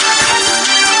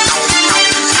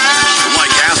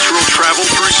 Like astral travel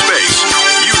through space,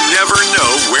 you never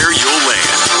know where you'll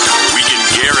land. We can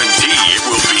guarantee it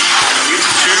will be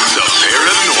into the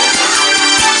paranormal.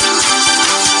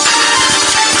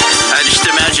 I just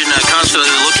imagine constantly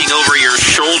looking over your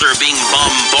shoulder, being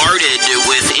bombarded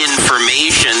with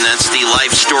information. That's the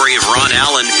life story of Ron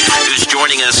Allen, who's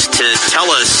joining us to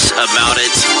tell us about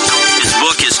it. His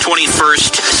book is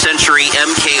 21st Century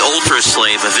MK Ultra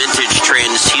Slave, a vintage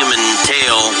transhuman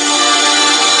tale.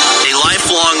 A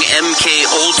lifelong MK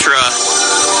Ultra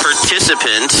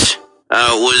participant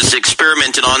was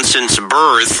experimented on since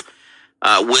birth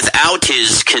without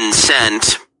his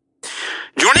consent.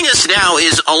 Joining us now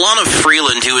is Alanna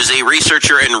Freeland, who is a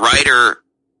researcher and writer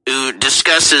who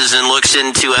discusses and looks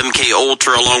into MK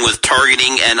Ultra along with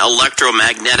targeting and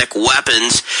electromagnetic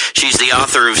weapons. She's the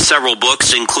author of several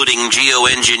books, including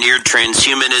Geoengineered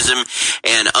Transhumanism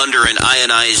and Under an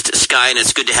Ionized Sky, and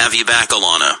it's good to have you back,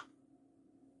 Alanna.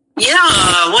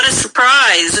 Yeah, what a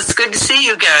surprise. It's good to see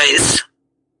you guys.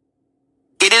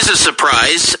 It is a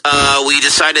surprise. We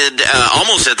decided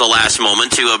almost at the last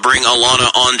moment to bring Alanna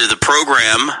onto the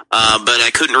program, but I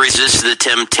couldn't resist the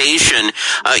temptation.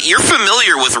 You're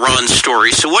familiar with Ron's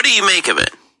story, so what do you make of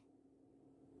it?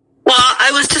 Well,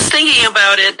 I was just thinking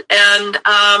about it, and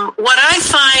what I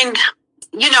find,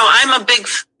 I'm a big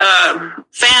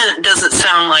fan. It doesn't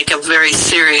sound like a very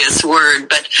serious word,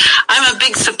 but I'm a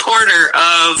big supporter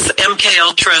of MK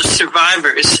Ultra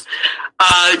survivors.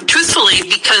 Truthfully,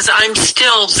 because I'm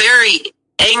still very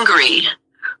angry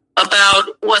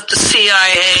about what the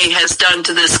CIA has done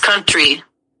to this country.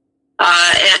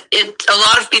 A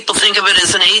lot of people think of it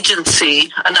as an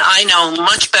agency, and I know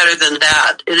much better than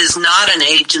that. It is not an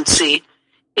agency.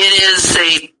 It is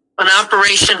an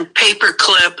Operation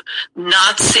Paperclip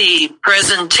Nazi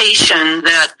presentation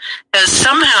that has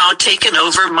somehow taken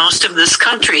over most of this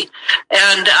country.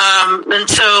 And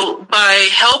so by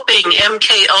helping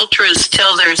MK Ultras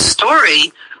tell their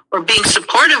story, or being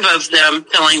supportive of them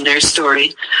telling their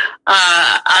story,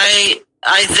 I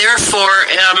therefore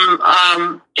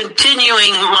am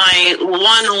continuing my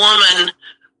one-woman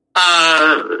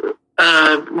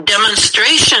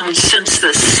demonstration since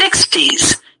the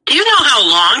 60s. Do you know how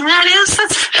long that is?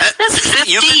 That's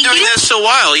 50 You've been doing this a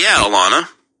while, yeah, Alanna.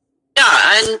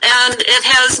 Yeah, and it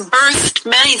has birthed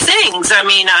many things. I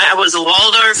mean, I was a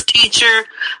Waldorf teacher.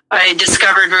 I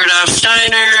discovered Rudolf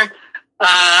Steiner.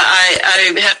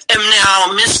 I am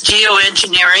now Miss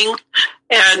Geoengineering,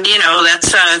 and,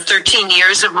 that's 13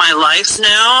 years of my life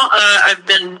now. I've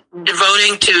been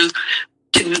devoting to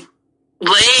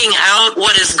laying out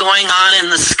what is going on in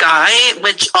the sky,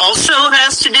 which also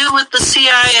has to do with the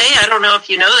CIA. I don't know if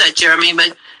you know that, Jeremy,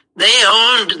 but they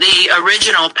owned the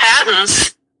original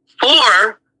patents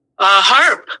for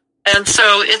HAARP. And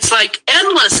so it's like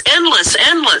endless,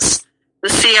 the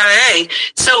CIA.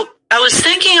 So I was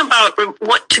thinking about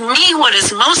what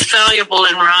is most valuable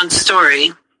in Ron's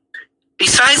story,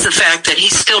 besides the fact that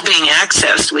he's still being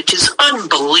accessed, which is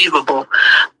unbelievable,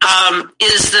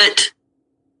 is that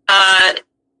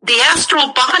the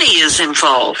astral body is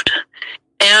involved.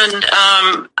 And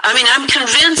I'm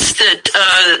convinced that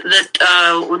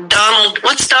Donald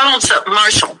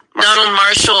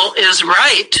Marshall is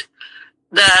right,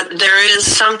 that there is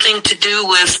something to do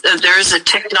with, there is a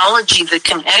technology that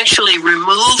can actually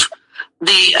remove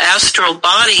the astral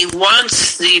body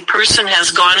once the person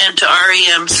has gone into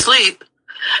REM sleep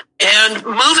and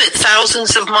move it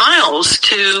thousands of miles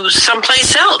to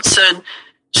someplace else and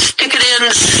stick it in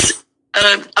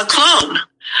a clone.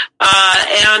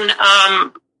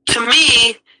 To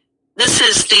me, this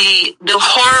is the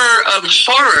horror of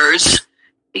horrors,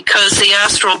 because the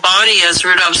astral body, as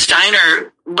Rudolf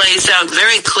Steiner lays out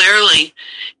very clearly,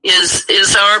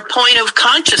 is our point of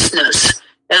consciousness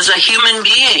as a human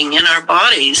being in our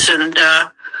bodies, and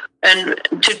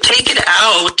to take it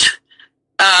out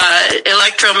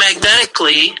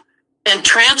electromagnetically and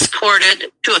transport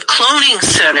it to a cloning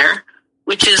center,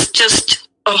 which is just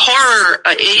a horror.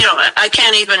 I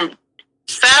can't even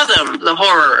fathom the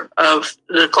horror of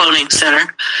the cloning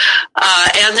center,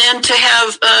 and then to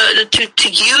have to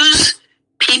use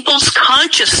people's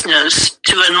consciousness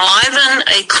to enliven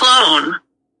a clone,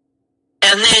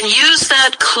 and then use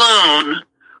that clone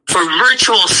for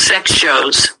virtual sex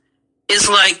shows, is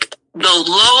like the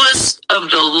lowest of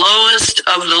the lowest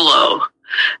of the low.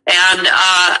 And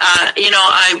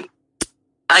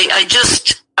I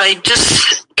just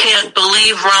can't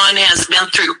believe Ron has been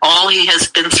through all he has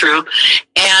been through.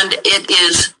 And it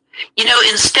is,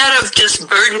 instead of just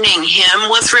burdening him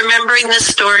with remembering this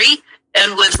story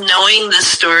and with knowing this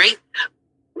story,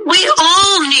 we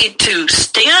all need to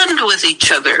stand with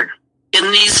each other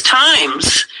in these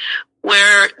times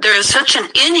where there is such an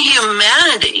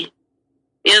inhumanity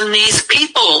in these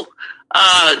people,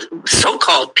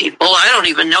 so-called people. I don't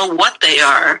even know what they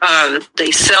are.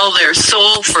 They sell their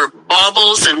soul for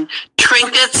baubles and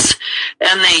trinkets,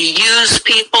 and they use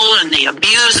people and they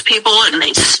abuse people and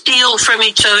they steal from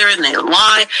each other and they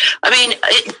lie.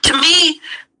 To me,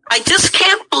 I just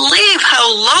can't believe how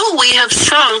low we have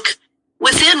sunk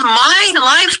within my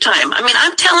lifetime.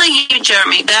 I'm telling you,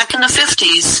 Jeremy, back in the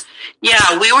 50s,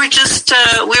 we were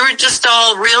just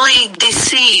all really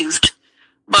deceived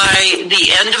by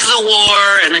the end of the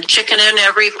war and a chicken in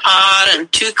every pot and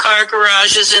 2-car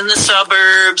garages in the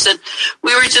suburbs. And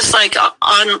we were just like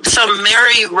on some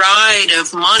merry ride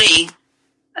of money.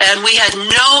 And we had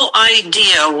no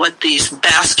idea what these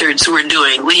bastards were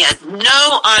doing. We had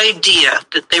no idea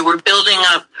that they were building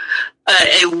up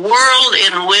a world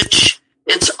in which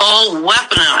it's all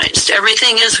weaponized.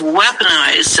 Everything is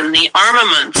weaponized, and the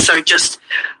armaments are just...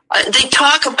 they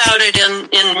talk about it in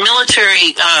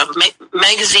military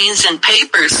magazines and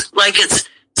papers like it's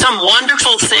some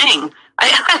wonderful thing. I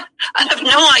have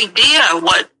no idea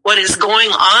what is going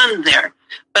on there.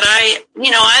 But I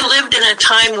lived in a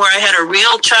time where I had a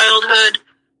real childhood,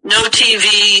 no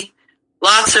TV,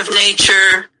 lots of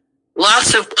nature,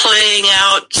 lots of playing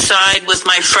outside with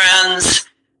my friends,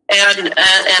 and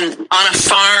on a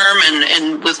farm,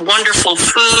 and with wonderful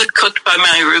food cooked by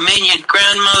my Romanian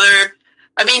grandmother.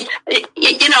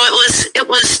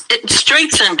 It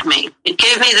strengthened me. It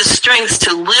gave me the strength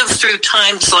to live through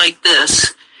times like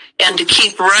this, and to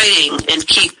keep writing and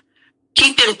keep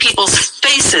in people's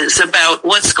faces about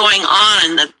what's going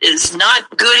on that is not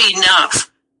good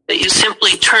enough, that you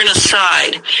simply turn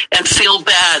aside and feel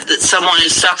bad that someone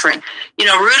is suffering.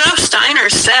 Rudolf Steiner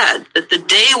said that the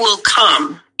day will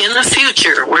come in the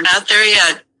future, we're not there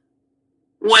yet,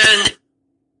 when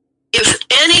if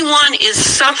anyone is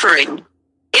suffering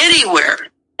anywhere,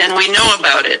 and we know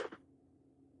about it,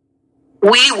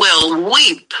 we will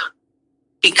weep,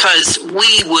 because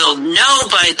we will know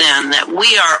by then that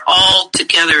we are all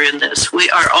together in this. We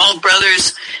are all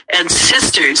brothers and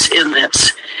sisters in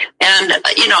this. And,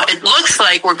 it looks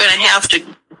like we're going to have to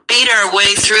beat our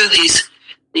way through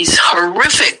these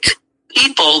horrific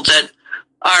people that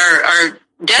are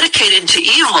dedicated to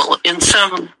evil in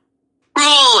some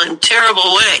cruel and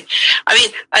terrible way.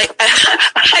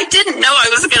 I didn't know I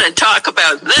was going to talk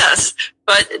about this,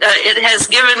 but it has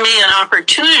given me an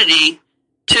opportunity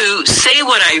to say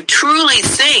what I truly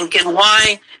think and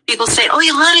why people say, "Oh,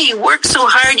 Alanna, you work so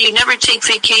hard, you never take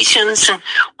vacations, and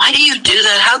why do you do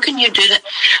that? How can you do that?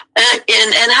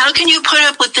 And how can you put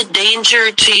up with the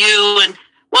danger to you?" And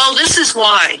well, this is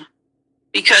why,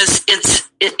 because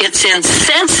it's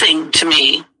incensing to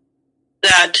me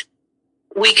that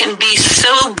we can be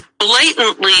so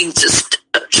blatantly just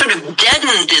sort of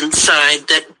deadened inside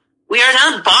that we are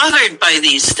not bothered by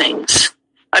these things.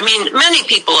 I mean, many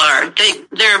people are.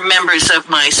 They're members of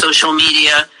my social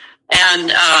media,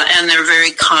 and they're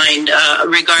very kind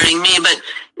regarding me. But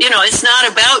it's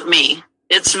not about me.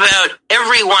 It's about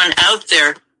everyone out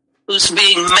there who's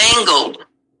being mangled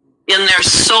in their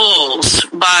souls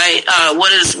by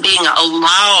what is being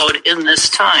allowed in this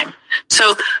time.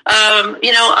 So,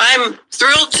 I'm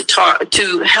thrilled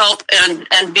to help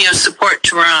and be a support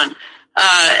to Ron.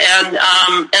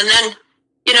 And then,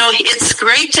 it's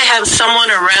great to have someone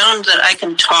around that I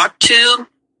can talk to,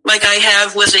 like I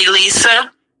have with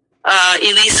Elisa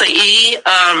E.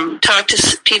 Talk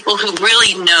to people who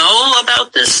really know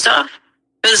about this stuff,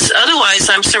 because otherwise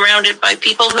I'm surrounded by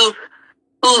people who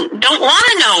don't want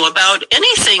to know about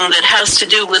anything that has to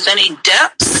do with any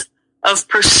depth of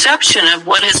perception of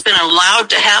what has been allowed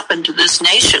to happen to this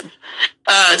nation.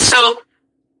 So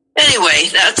anyway,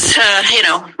 that's,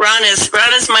 Ron is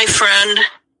my friend,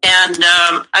 and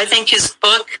I think his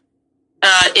book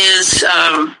is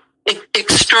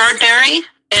extraordinary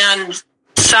and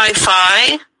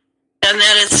sci-fi, and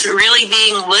that it's really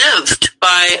being lived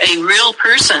by a real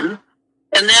person.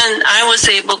 And then I was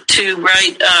able to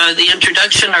write the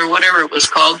introduction, or whatever it was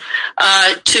called,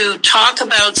 to talk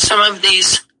about some of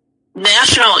these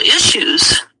national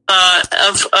issues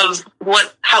of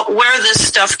where this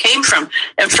stuff came from.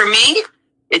 And for me,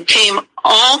 it came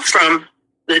all from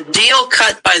the deal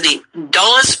cut by the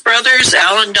Dulles brothers,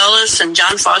 Alan Dulles and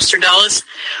John Foster Dulles,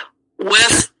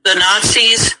 with the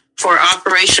Nazis for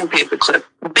Operation Paperclip.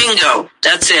 Bingo.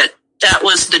 That's it. That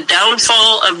was the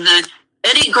downfall of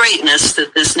any greatness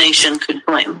that this nation could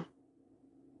claim.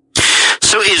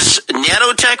 So is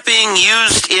nanotech being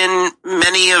used in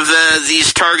many of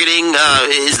these targeting?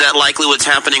 Is that likely what's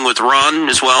happening with Ron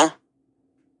as well?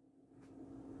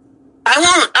 I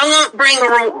won't bring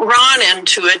Ron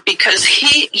into it, because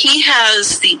he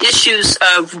has the issues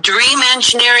of dream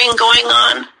engineering going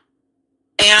on,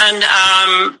 and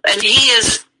he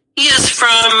is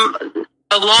from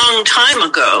a long time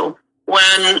ago,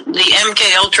 when the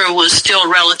MK Ultra was still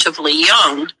relatively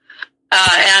young,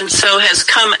 and so has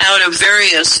come out of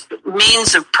various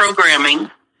means of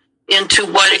programming into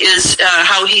what is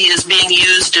how he is being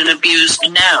used and abused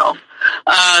now.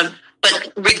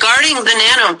 But regarding the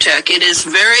nanotech, it is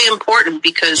very important,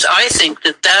 because I think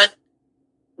that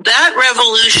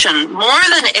revolution, more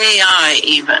than AI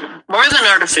even, more than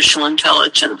artificial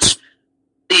intelligence,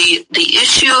 the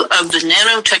issue of the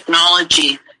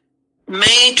nanotechnology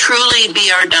may truly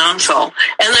be our downfall.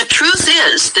 And the truth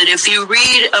is that if you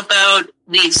read about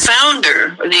the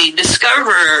founder, or the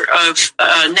discoverer of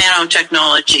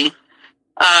nanotechnology,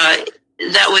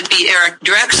 that would be Eric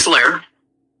Drexler.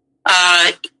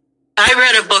 I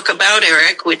read a book about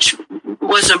Eric, which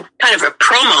was a kind of a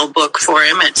promo book for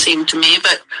him, it seemed to me,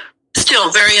 but still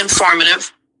very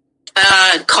informative,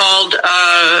 called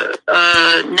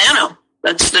Nano.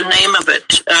 That's the name of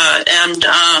it. And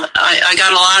I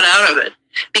got a lot out of it,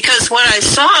 because what I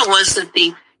saw was that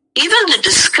even the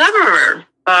discoverer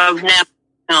of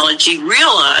nanotechnology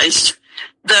realized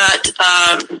that,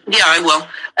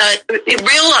 it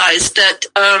realized that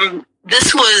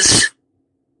this was,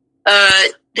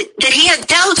 that he had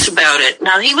doubts about it.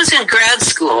 Now, he was in grad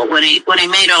school when he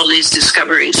made all these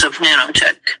discoveries of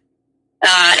nanotech.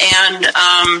 And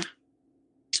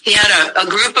he had a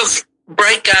group of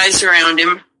bright guys around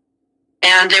him,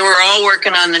 and they were all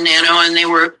working on the nano, and they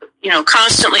were,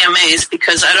 constantly amazed,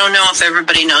 because I don't know if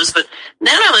everybody knows, but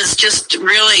nano is just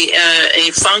really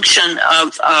a function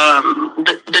of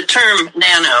the term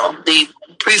nano, the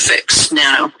prefix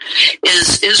nano,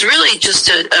 is really just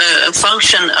a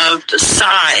function of the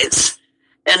size.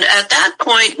 And at that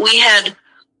point, we had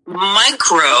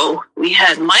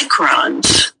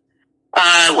microns.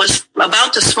 Was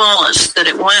about the smallest that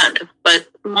it went, but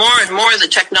more and more the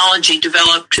technology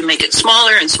developed to make it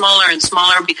smaller and smaller and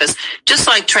smaller, because just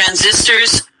like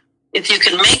transistors, if you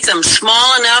can make them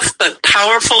small enough but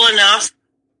powerful enough,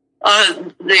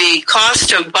 the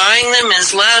cost of buying them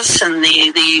is less, and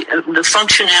the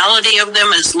functionality of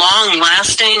them is long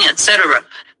lasting, etc.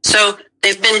 So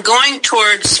they've been going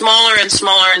towards smaller and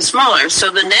smaller and smaller.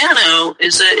 So the nano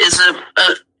is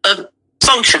a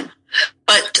function.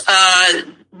 But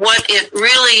what it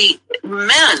really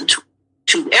meant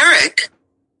to Eric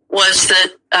was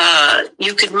that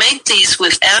you could make these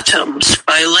with atoms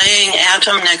by laying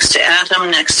atom next to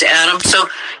atom next to atom. So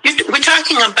we're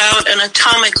talking about an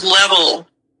atomic level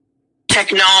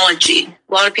technology.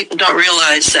 A lot of people don't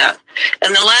realize that.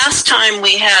 And the last time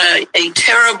we had a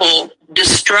terrible,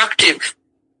 destructive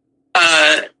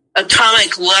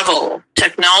atomic level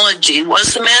technology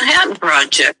was the Manhattan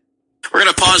Project. We're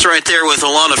going to pause right there with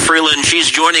Alanna Freeman. She's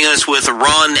joining us with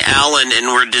Ron Allen, and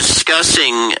we're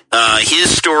discussing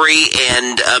his story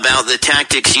and about the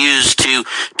tactics used to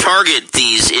target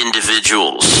these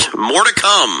individuals. More to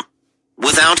come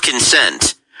without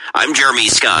consent. I'm Jeremy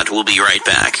Scott. We'll be right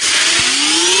back.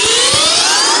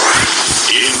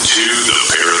 Into the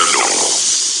paranormal.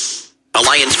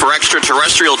 Alliance for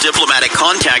Extraterrestrial Diplomatic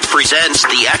Contact presents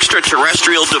the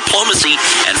Extraterrestrial Diplomacy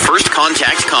and First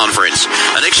Contact Conference,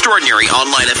 an extraordinary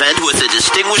online event with a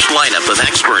distinguished lineup of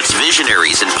experts,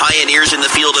 visionaries, and pioneers in the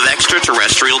field of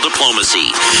extraterrestrial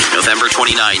diplomacy. November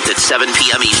 29th at 7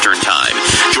 p.m. Eastern Time.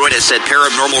 Join us at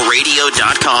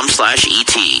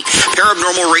paranormalradio.com/ET.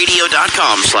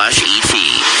 Paranormalradio.com/ET.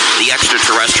 The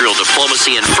Extraterrestrial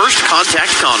Diplomacy and First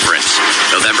Contact Conference,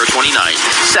 November 29th,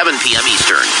 7 p.m.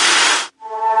 Eastern.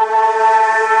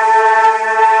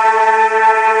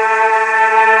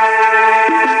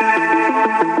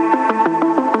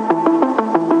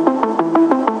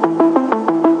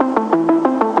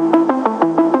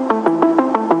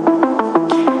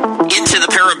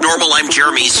 I'm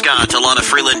Jeremy Scott. Alanna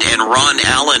Freeland and Ron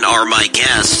Allen are my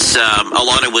guests.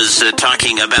 Alanna was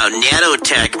talking about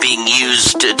nanotech being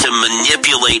used to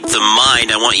manipulate the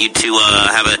mind. I want you to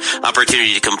have an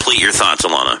opportunity to complete your thoughts,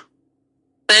 Alanna.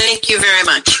 Thank you very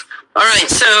much. All right,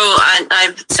 so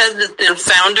I've said that the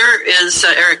founder is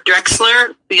Eric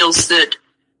Drexler, feels that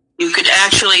you could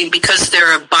actually, because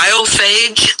they're a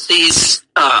biophage, these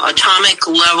atomic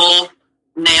level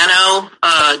nano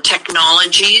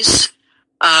technologies,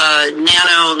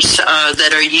 nanos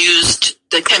that are used,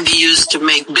 that can be used to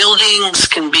make buildings,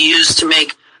 can be used to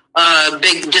make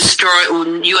big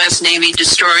U.S. Navy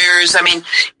destroyers. I mean,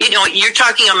 you're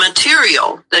talking a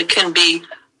material that can be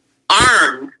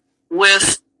armed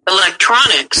with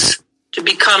electronics to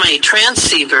become a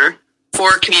transceiver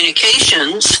for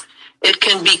communications. It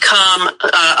can become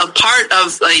a part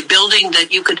of a building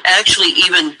that you could actually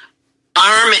even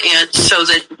arm it so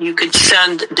that you could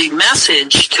send the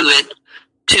message to it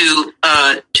to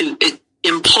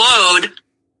implode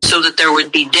so that there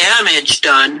would be damage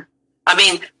done. I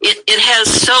mean, it has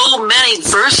so many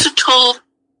versatile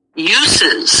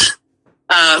uses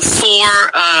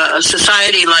for a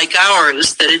society like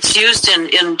ours that it's used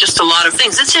in just a lot of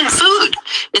things. It's in food.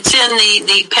 It's in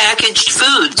the packaged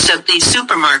foods at the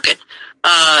supermarket.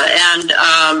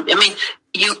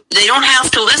 They don't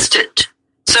have to list it.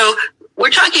 So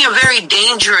we're talking a very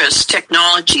dangerous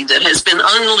technology that has been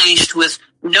unleashed with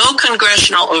no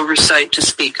congressional oversight to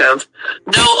speak of,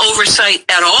 no oversight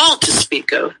at all to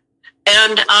speak of.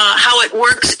 And how it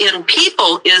works in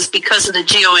people is because of the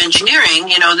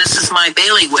geoengineering. This is my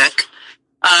bailiwick.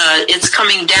 It's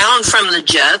coming down from the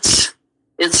jets.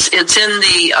 It's in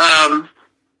the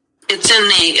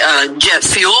jet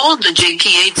fuel, the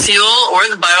JP8 fuel, or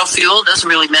the biofuel. Doesn't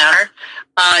really matter.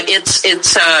 It's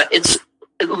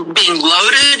being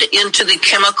loaded into the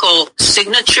chemical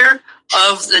signature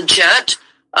of the jet.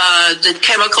 The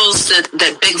chemicals that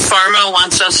Big Pharma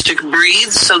wants us to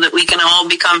breathe so that we can all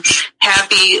become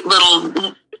happy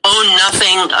little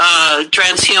own-nothing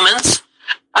transhumans.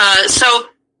 So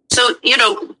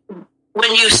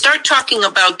when you start talking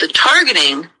about the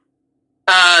targeting,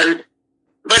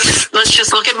 let's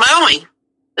just look at Maui.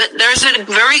 There's a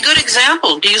very good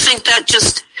example. Do you think that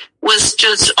was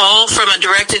just all from a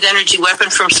directed energy weapon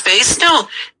from space? No,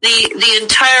 the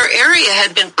entire area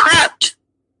had been prepped.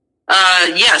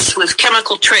 Yes, with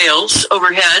chemical trails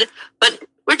overhead, but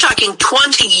we're talking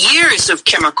 20 years of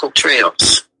chemical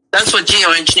trails. That's what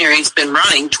geoengineering's been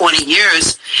running, 20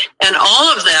 years. And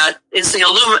all of that is a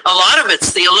lot of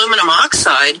it's the aluminum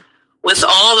oxide with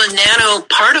all the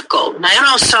nanoparticle,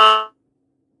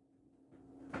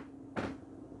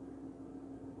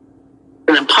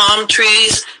 in the palm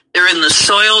trees, they're in the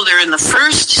soil, they're in the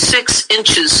first 6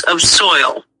 inches of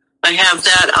soil. I have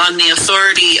that on the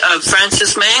authority of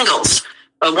Francis Mangels,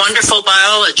 a wonderful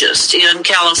biologist in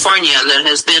California that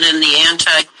has been in the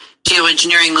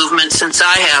anti-geoengineering movement since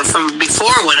I have, from before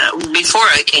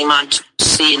I came on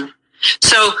scene.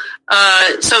 So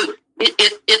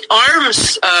it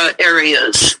arms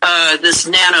areas. This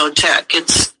nanotech.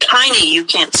 It's tiny. You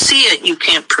can't see it. You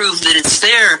can't prove that it's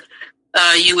there.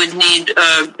 You would need,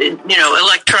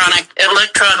 electron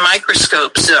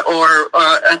microscopes,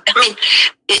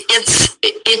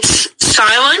 it's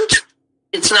silent.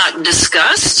 it's not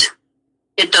discussed.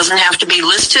 It doesn't have to be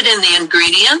listed in the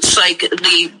ingredients, like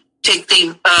take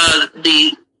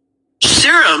the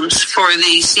serums for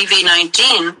the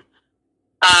CV-19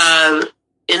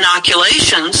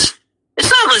 inoculations. It's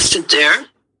not listed there,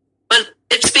 but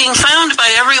it's being found by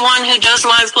everyone who does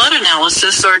live blood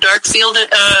analysis or dark field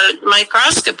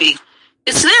microscopy.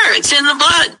 It's there. It's in the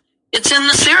blood. It's in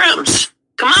the serums.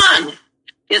 Come on.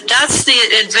 That's the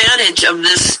advantage of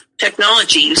this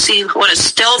technology. You see what a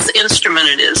stealth instrument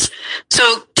it is.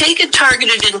 So take a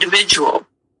targeted individual.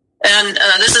 And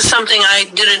this is something I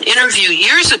did an interview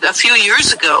a few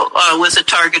years ago with a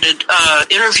targeted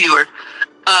interviewer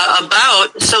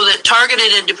about, so that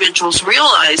targeted individuals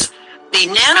realize the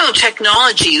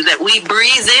nanotechnology that we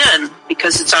breathe in,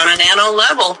 because it's on a nano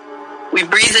level. We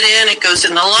breathe it in, it goes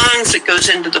in the lungs, it goes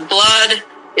into the blood,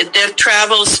 it then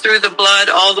travels through the blood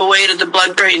all the way to the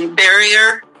blood-brain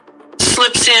barrier,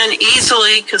 slips in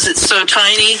easily because it's so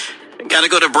tiny. Got to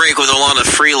go to break with Alanna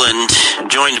Freeman,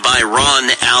 joined by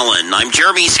Ron Allen. I'm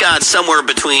Jeremy Scott, somewhere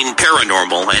between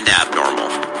paranormal and abnormal.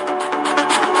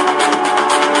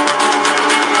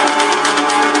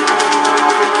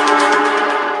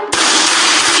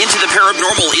 Into the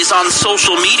Paranormal is on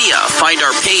social media. Find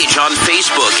our page on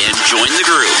Facebook and join the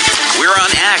group. We're on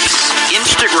X,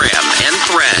 Instagram, and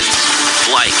Threads.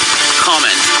 Like,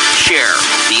 comment, share,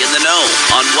 be in the know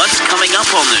on what's coming up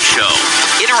on the show.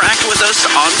 Interact with us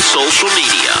on social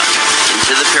media.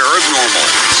 Into the Paranormal,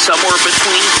 somewhere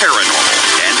between paranormal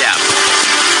and abnormal.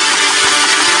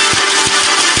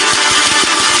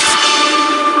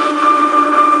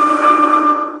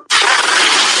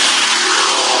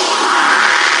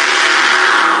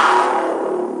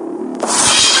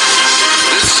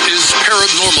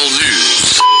 Paranormal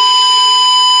news.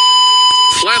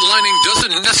 Flatlining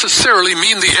doesn't necessarily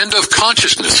mean the end of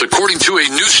consciousness, according to a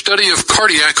new study of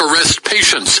cardiac arrest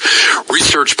patients.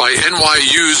 Research by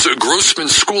NYU's Grossman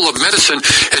School of Medicine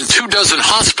and 24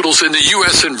 hospitals in the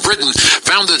U.S. and Britain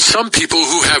found that some people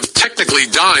who have technically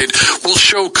died will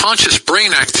show conscious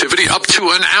brain activity up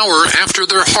to an hour after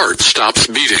their heart stops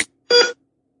beating.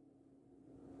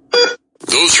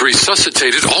 Those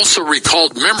resuscitated also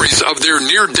recalled memories of their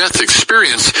near-death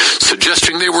experience,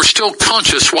 suggesting they were still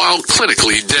conscious while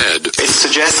clinically dead. It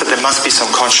suggests that there must be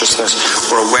some consciousness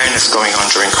or awareness going on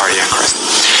during cardiac arrest.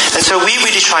 And so we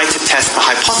really tried to test the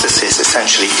hypothesis,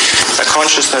 essentially, that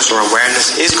consciousness or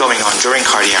awareness is going on during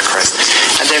cardiac arrest,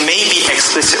 and there may be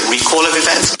explicit recall of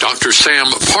events. Dr. Sam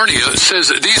Parnia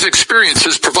says these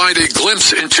experiences provide a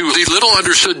glimpse into the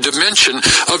little-understood dimension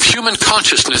of human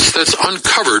consciousness that's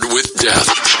uncovered with death.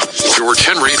 George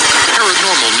Henry,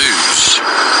 Paranormal News.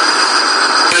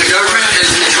 The government has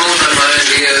controlled my mind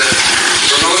via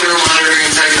remote neural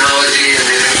monitoring technology, and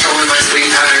they've controlled my sleep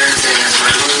patterns and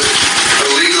my mood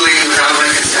illegally without my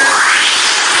consent.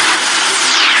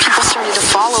 People started to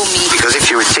follow me. Because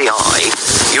if you're a TI,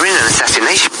 you're in an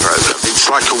assassination program. It's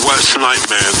like a worst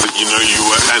nightmare that you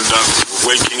end up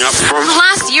waking up from. For the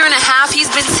last year and a half,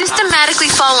 he's been systematically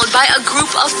followed by a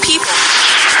group of people.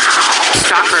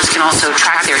 Stalkers can also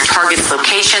track their target's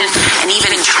location and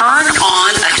even turn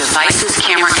on a device's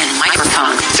camera and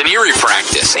microphone. It's an eerie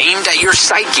practice aimed at your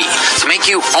psyche to make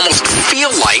you almost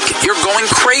feel like you're going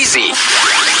crazy.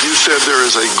 You said there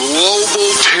is a global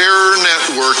terror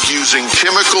network using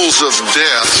chemicals of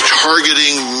death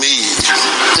targeting me.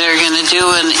 They're going to do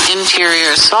an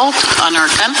interior assault on our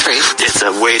country. It's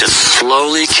a way to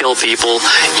slowly kill people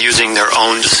using their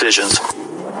own decisions.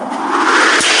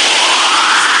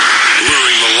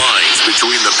 Blurring the lines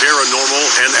between the paranormal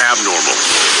and abnormal.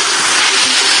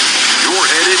 You're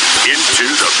headed into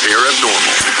the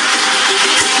paranormal.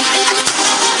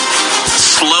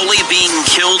 Slowly being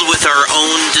killed with our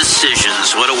own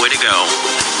decisions. What a way to go.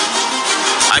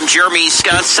 I'm Jeremy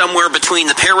Scott, somewhere between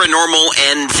the paranormal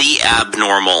and the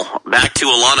abnormal. Back to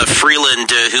Alanna Freeman,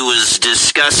 who was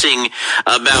discussing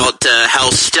about how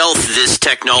stealth this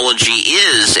technology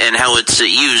is and how it's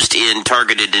used in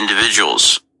targeted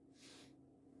individuals.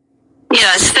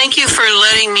 Yes, thank you for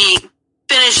letting me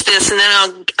finish this, and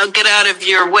then I'll get out of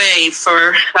your way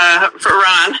for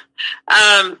Ron.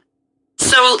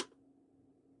 So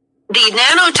the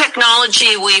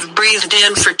nanotechnology we've breathed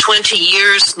in for 20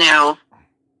 years now,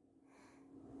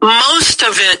 most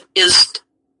of it is,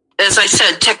 as I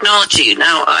said, technology.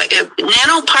 Now,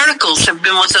 nanoparticles have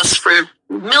been with us for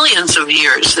millions of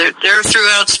years. They're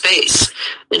throughout space,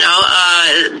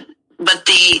 but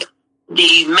the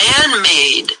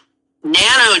man-made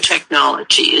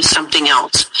nanotechnology is something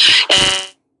else.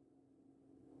 And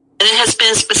it has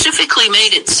been specifically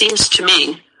made, it seems to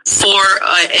me, for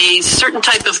a certain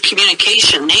type of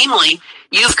communication. Namely,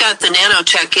 you've got the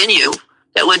nanotech in you,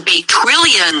 that would be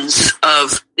trillions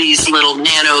of these little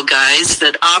nano guys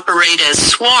that operate as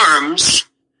swarms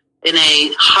in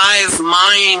a hive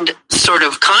mind sort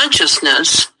of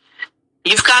consciousness.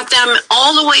 You've got them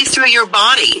all the way through your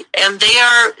body, and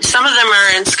some of them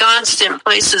are ensconced in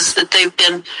places that they've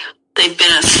been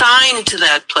assigned to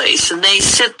that place, and they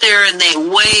sit there and they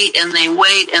wait and they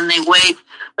wait and they wait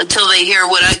until they hear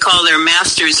what I call their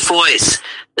master's voice,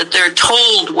 that they're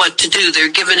told what to do.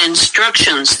 They're given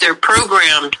instructions. They're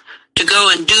programmed to go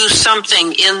and do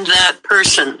something in that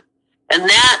person. And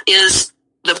that is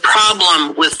the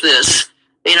problem with this.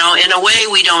 You know, in a way,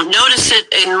 we don't notice it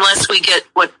unless we get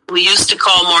what we used to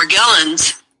call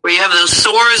Morgellons, where you have those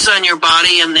sores on your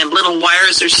body and the little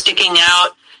wires are sticking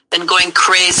out and going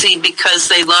crazy because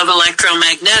they love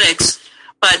electromagnetics.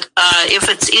 But if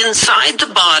it's inside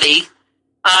the body,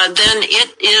 then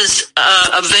it is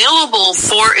available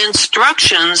for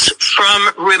instructions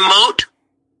from remote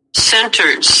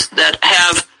centers that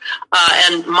have,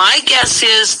 and my guess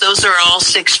is those are all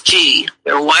 6G.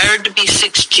 They're wired to be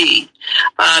 6G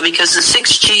because the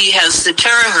 6G has the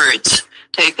terahertz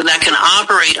that can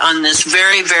operate on this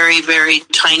very, very, very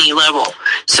tiny level.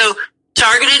 So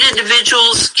targeted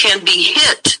individuals can be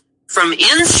hit from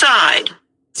inside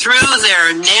through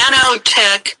their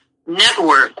nanotech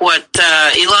network, what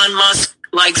Elon Musk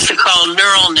likes to call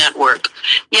neural network.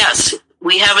 Yes,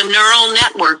 we have a neural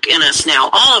network in us now,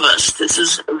 all of us. This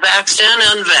is vaxxed and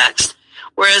unvaxxed.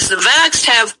 Whereas the vaxxed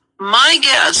have, my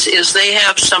guess is they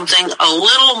have something a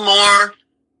little more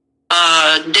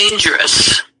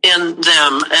dangerous in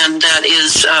them, and that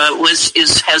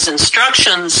has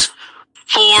instructions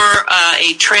for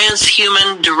a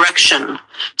transhuman direction.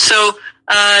 So,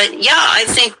 I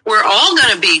think we're all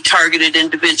going to be targeted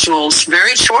individuals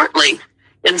very shortly.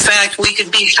 In fact, we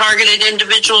could be targeted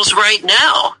individuals right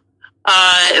now.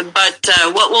 But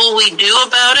what will we do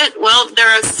about it? Well, there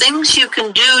are things you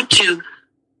can do to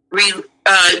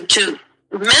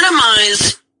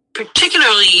minimize,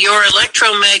 particularly your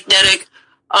electromagnetic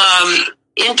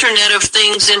Internet of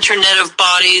Things, Internet of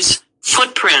Bodies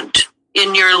footprint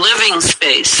in your living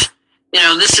space. You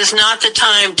know, this is not the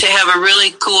time to have a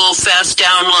really cool, fast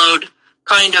download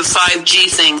kind of 5G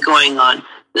thing going on.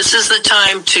 This is the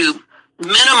time to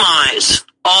minimize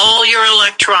all your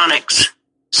electronics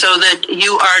so that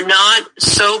you are not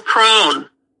so prone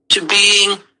to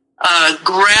being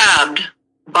grabbed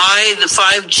by the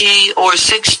 5G or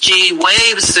 6G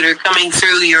waves that are coming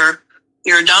through your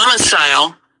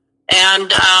domicile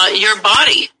and your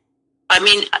body. I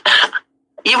mean,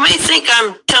 you may think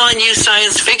I'm telling you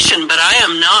science fiction, but I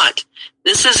am not.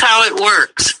 This is how it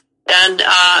works. And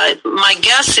my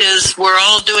guess is we're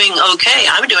all doing okay.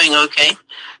 I'm doing okay.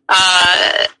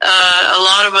 A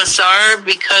lot of us are,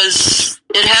 because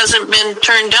it hasn't been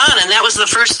turned on. And that was the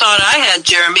first thought I had,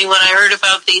 Jeremy, when I heard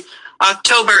about the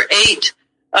October 8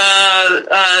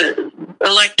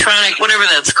 electronic, whatever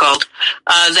that's called,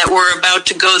 that we're about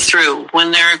to go through,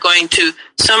 when they're going to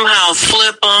somehow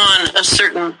flip on a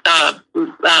certain,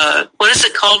 what is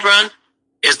it called, Ron?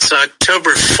 It's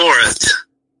October 4th,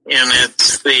 and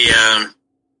it's the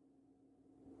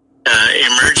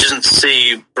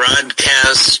emergency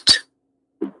broadcast.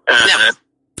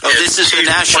 This is the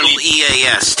National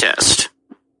EAS test.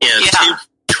 Yeah.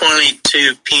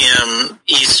 2:22 p.m.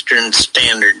 Eastern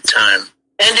Standard Time.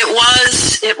 And it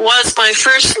was my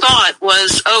first thought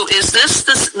was, is this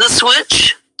the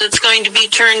switch that's going to be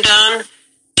turned on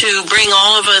to bring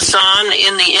all of us on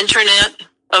in the Internet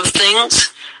of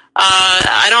Things?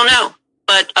 I don't know.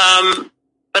 But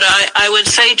I would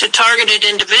say to targeted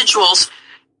individuals,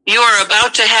 you are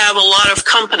about to have a lot of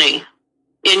company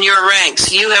in your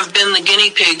ranks. You have been the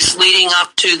guinea pigs leading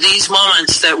up to these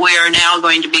moments that we are now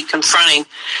going to be confronting,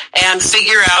 and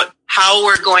figure out how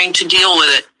we're going to deal with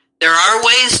it. There are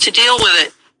ways to deal with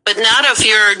it, but not if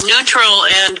you're neutral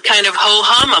and kind of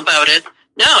ho-hum about it.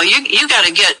 No, you got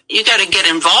to get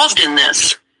involved in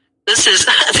this. This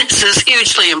is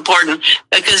hugely important,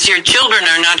 because your children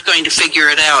are not going to figure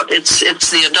it out. It's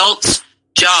the adults'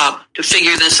 job to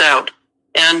figure this out.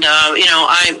 And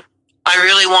I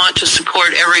really want to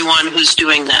support everyone who's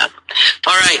doing that.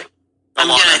 All right. I'm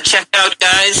going to check out,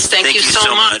 guys. Thank you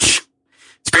so much.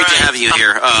 It's great to have you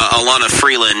here, Alanna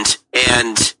Freeland.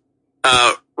 And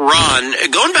Ron,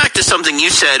 going back to something you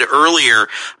said earlier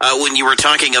when you were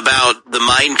talking about the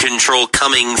mind control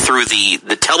coming through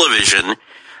the television,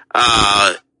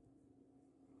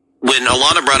 when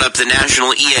Alanna brought up the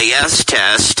National EAS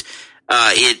test,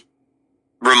 it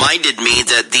reminded me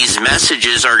that these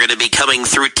messages are going to be coming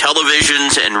through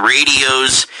televisions and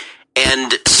radios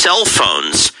and cell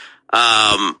phones.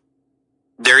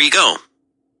 There you go.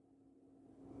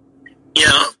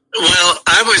 Yeah, Well,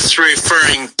 I was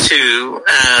referring to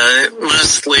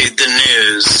mostly the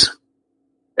news,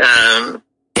 and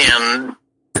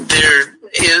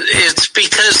it's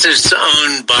because it's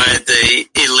owned by the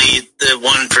elite, the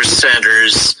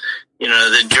 1%ers,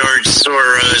 the George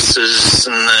Soroses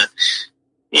and the,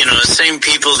 same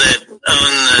people that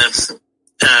own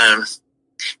the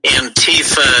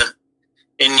Antifa,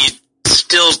 and you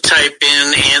still type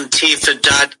in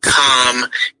Antifa.com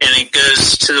and it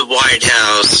goes to the White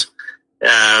House,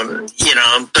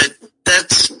 but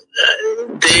that's,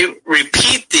 they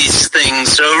repeat these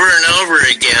things over and over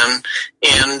again,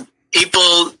 and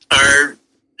people are,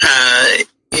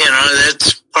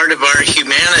 that's part of our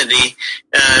humanity.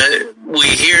 We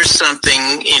hear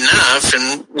something enough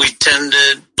and we tend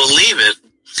to believe it.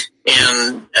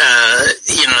 And,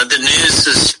 the news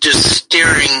is just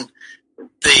steering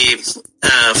the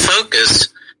focus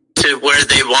to where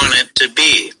they want it to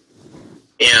be.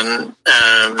 And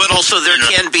but also there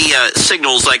can be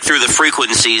signals like through the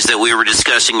frequencies that we were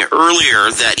discussing earlier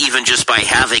that even just by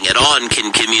having it on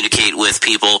can communicate with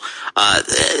people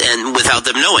and without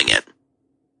them knowing it.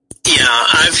 Yeah,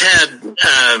 I've had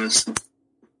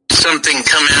something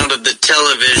come out of the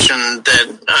television that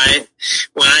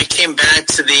when I came back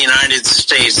to the United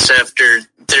States after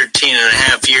 13 and a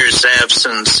half years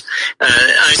absence,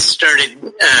 I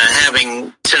started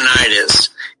having tinnitus,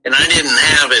 and I didn't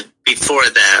have it before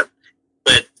that,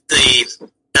 but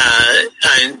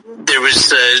there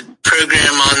was a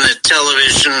program on the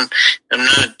television. I'm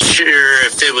not sure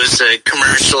if it was a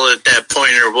commercial at that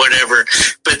point or whatever,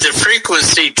 but the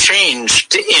frequency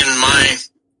changed in my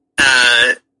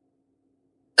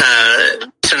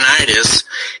tinnitus,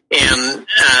 and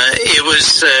it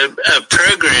was a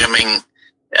programming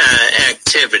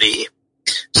activity.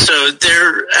 So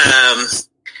they're,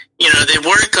 they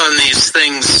work on these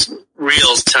things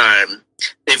real time.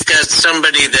 They've got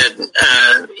somebody that,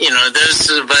 those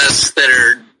of us that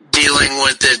are dealing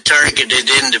with a targeted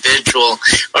individual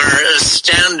are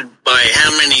astounded by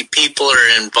how many people are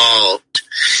involved.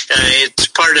 It's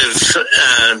part of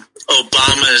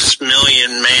Obama's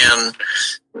Million Man,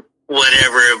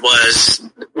 whatever it was,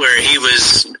 where he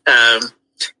was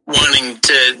wanting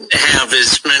to have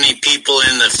as many people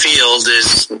in the field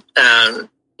as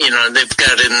they've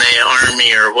got in the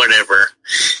Army or whatever.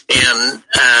 And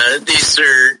these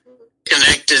are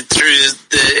connected through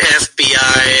the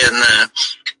FBI and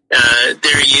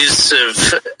their use of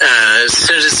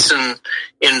citizen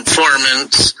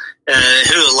informants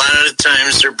who a lot of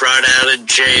times are brought out of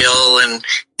jail and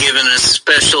given a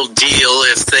special deal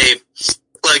if they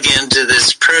plug into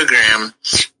this program.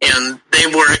 And they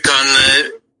work on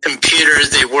the computer,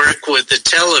 they work with the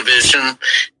television,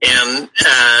 and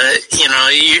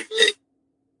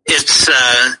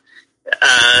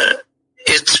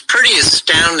it's pretty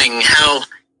astounding how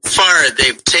far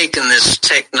they've taken this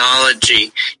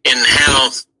technology and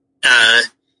how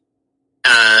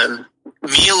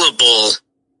malleable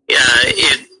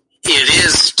it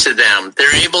is to them.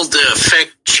 They're able to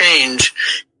affect change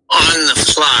on the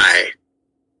fly.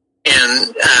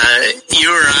 And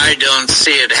you or I don't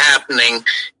see it happening,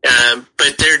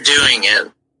 but they're doing it,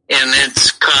 and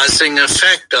it's causing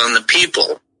effect on the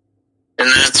people. And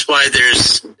that's why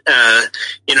there's,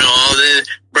 all the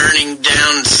burning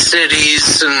down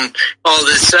cities and all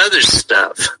this other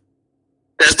stuff.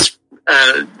 That's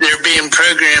they're being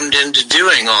programmed into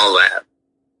doing all that.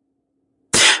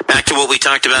 Back to what we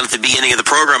talked about at the beginning of the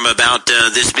program about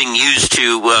this being used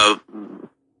to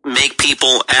make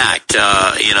people act.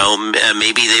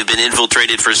 Maybe they've been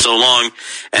infiltrated for so long,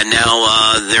 and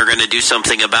now they're going to do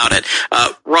something about it.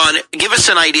 Ron, give us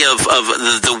an idea of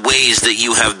the ways that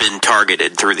you have been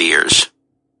targeted through the years.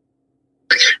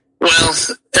 Well,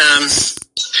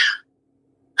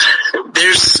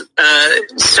 there's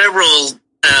several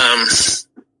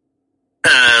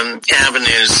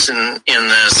avenues in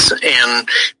this, and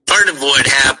part of what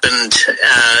happened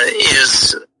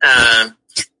is a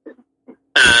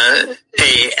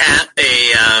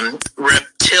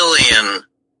reptilian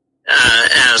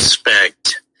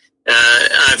aspect.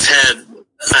 I've had,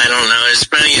 I don't know, as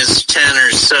many as 10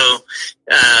 or so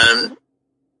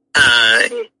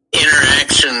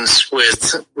interactions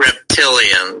with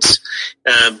reptilians,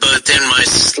 both in my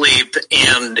sleep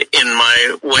and in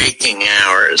my waking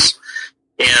hours.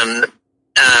 And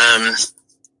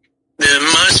the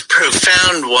most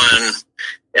profound one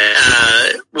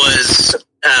was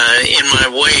in my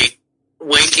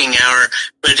waking hour,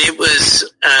 but it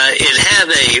was it had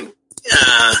a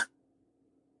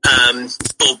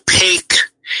opaque,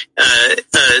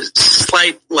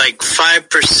 slight like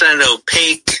 5%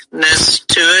 opaqueness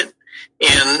to it,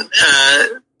 and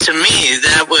to me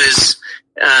that was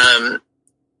a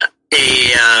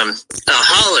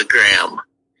hologram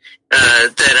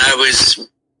that I was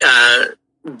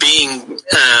being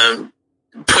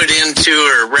put into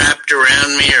or wrapped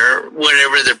around me or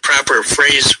whatever the proper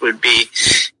phrase would be.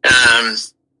 And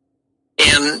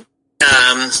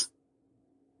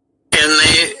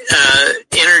they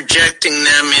interjecting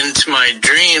them into my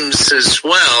dreams as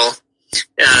well.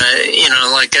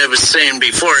 Like I was saying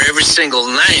before, every single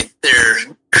night they're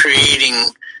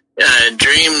creating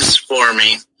dreams for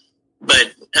me.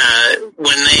 But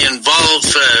when they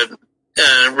involve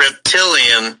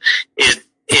reptilian, it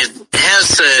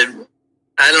has a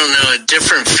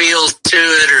different feel to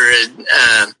it,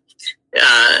 and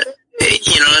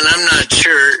I'm not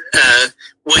sure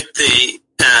what the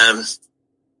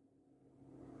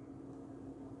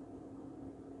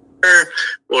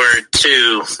or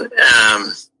to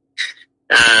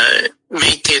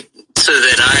make it so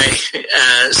that I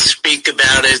speak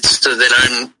about it, so that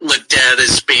I'm looked at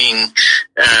as being,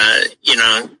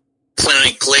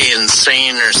 clinically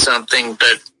insane or something.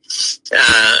 But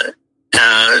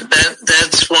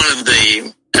that's one of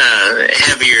the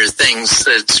heavier things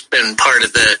that's been part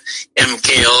of the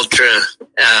MK Ultra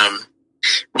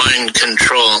mind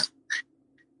control.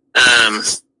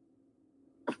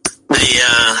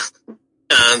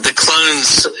 The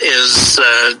clones is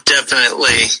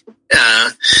definitely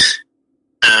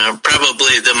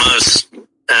probably the most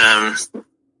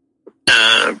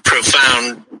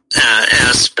profound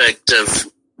aspect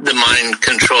of the mind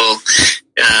control.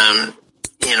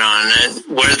 And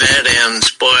where that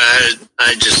ends, boy,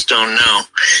 I just don't know.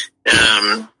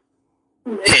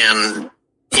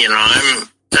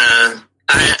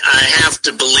 I have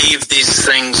to believe these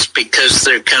things because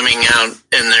they're coming out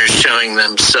and they're showing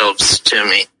themselves to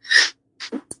me.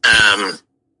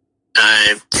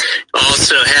 I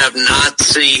also have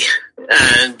Nazi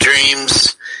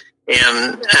dreams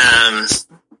and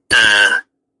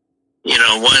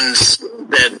ones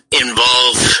that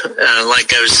involve,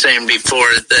 like I was saying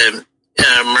before, the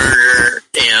murder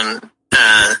and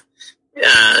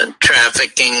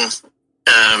trafficking.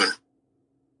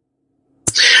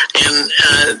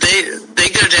 They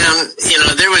go down,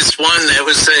 there was one that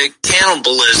was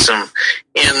cannibalism,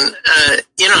 and,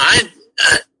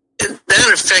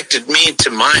 that affected me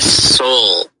to my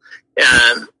soul.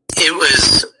 It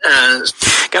was...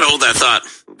 Gotta hold that thought.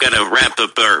 Gotta wrap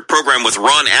up our program with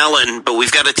Ron Allen, but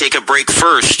we've got to take a break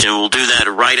first, and we'll do that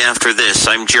right after this.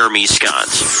 I'm Jeremy Scott.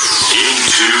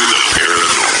 Into the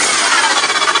paranormal.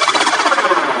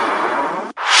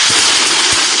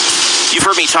 You've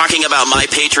heard me talking about My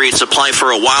Patriot Supply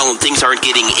for a while, and things aren't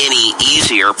getting any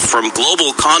easier. From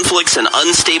global conflicts and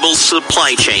unstable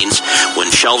supply chains, when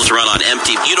shelves run on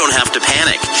empty, you don't have to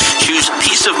panic. Choose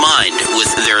peace of mind with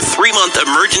their 3-month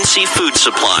emergency food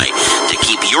supply to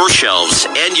keep your shelves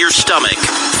and your stomach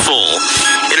full.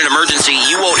 In an emergency,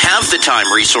 you won't have the time,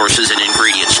 resources, and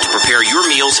ingredients to prepare your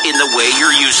meals in the way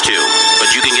you're used to.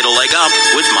 But you can get a leg up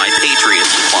with My Patriot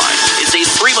Supply. It's a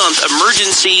 3-month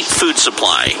emergency food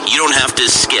supply. You don't have to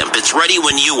skimp. It's ready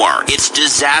when you are. It's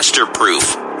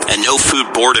disaster-proof. And no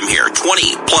food boredom here.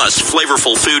 20-plus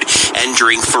flavorful food and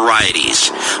drink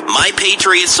varieties. My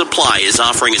Patriot Supply is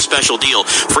offering a special deal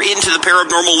for Into the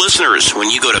Paranormal listeners when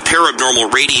you go to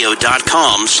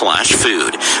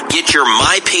paranormalradio.com/food. Get your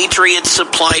My Patriot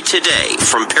Supply today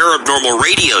from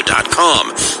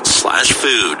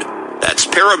paranormalradio.com/food. That's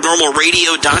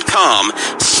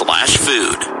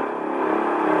paranormalradio.com/food.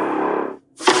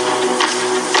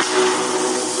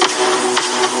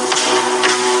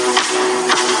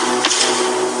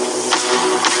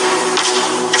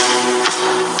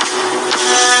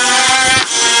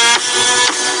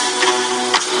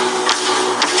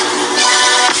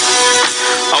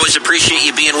 Always appreciate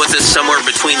you being with us somewhere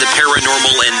between the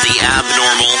paranormal and the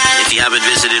abnormal. If you haven't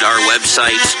visited our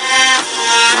website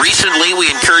recently, we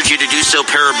encourage you to do so,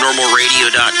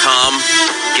 paranormalradio.com.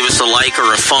 Give us a like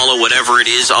or a follow, whatever it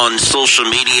is, on social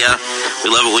media.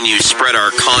 We love it when you spread our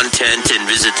content and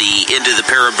visit the Into the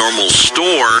Paranormal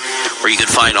store, where you can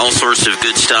find all sorts of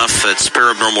good stuff. That's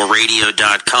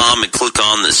paranormalradio.com, and click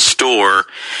on the store.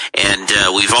 And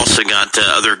we've also got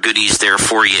other goodies there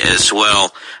for you as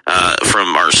well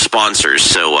from our sponsors.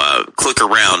 So click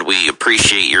around. We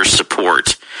appreciate your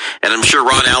support. And I'm sure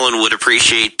Ron Allen would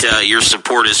appreciate your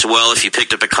support as well if you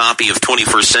picked up a copy of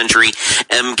 21st Century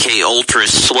MK Ultra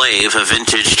Slave, a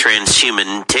vintage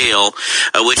transhuman tale,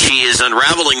 which he is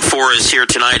unraveling for us here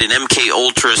tonight, an MK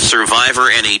Ultra survivor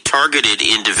and a targeted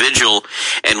individual.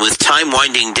 And with time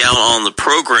winding down on the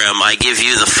program, I give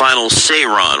you the final say,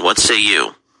 Ron. What say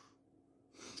you?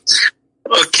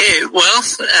 Okay, well,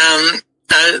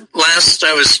 last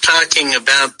I was talking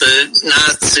about the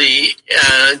Nazi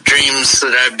dreams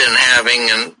that I've been having,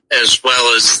 and as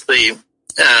well as the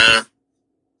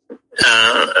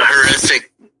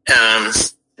horrific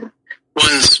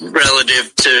ones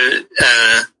relative to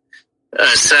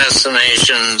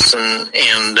assassinations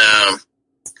and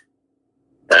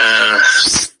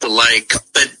the like.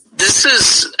 But this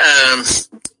is,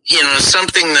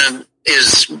 something that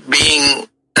is being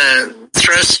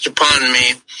thrust upon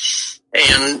me,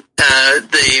 and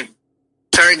the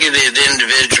targeted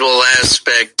individual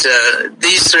aspect.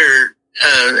 These are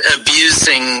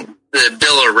abusing the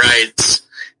Bill of Rights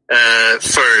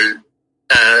for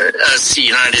us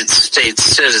United States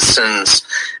citizens.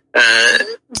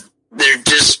 They're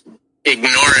just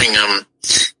ignoring them.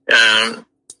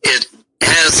 It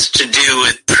has to do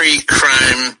with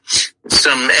pre-crime,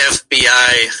 some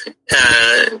FBI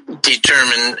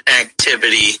determined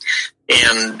activity,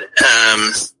 and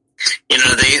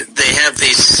they have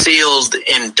these sealed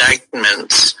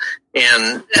indictments,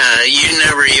 and you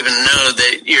never even know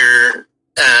that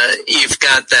you've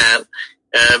got that,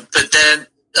 but that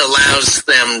allows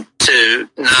them to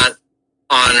not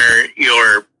honor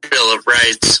your Bill of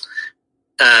Rights.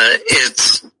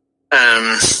 It's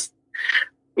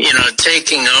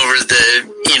taking over the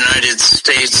United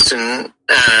States in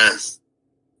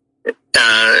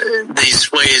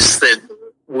these ways that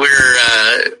we're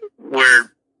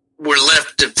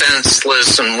left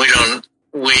defenseless, and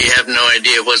we have no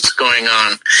idea what's going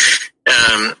on.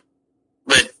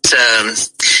 But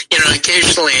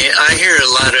occasionally I hear a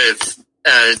lot of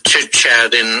chit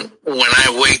chat, and when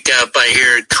I wake up, I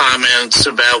hear comments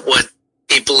about what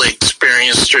people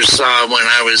experienced or saw when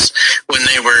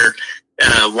they were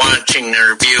watching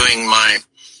or viewing my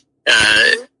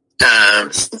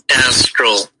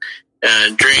astral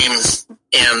dreams.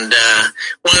 And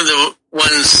one of the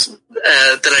ones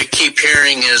that I keep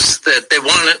hearing is that they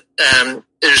want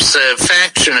there's a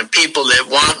faction of people that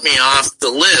want me off the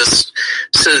list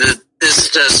so that this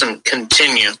doesn't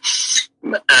continue.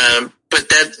 But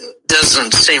that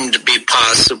doesn't seem to be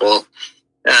possible.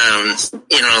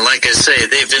 Like I say,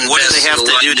 they've invested. What do they have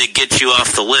to do to get you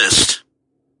off the list?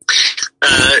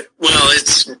 Well,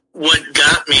 it's what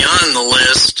got me on the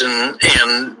list,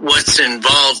 and what's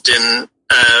involved in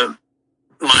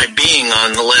my being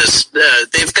on the list.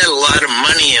 They've got a lot of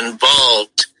money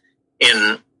involved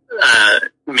in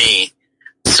me,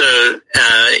 so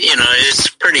it's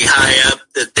pretty high up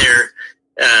that they're.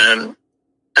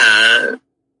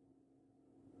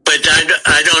 But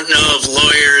I don't know of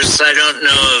lawyers. I don't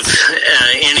know of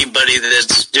anybody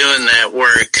that's doing that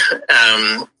work.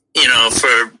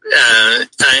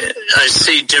 I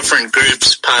see different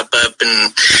groups pop up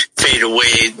and fade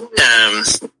away,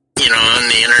 on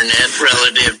the internet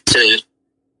relative to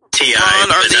TI.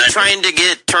 Ron, are they trying to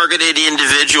get targeted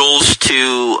individuals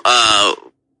to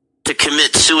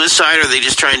commit suicide? Or are they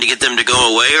just trying to get them to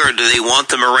go away, or do they want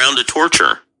them around to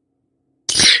torture?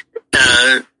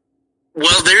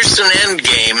 Well, there's an end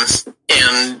game,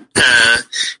 and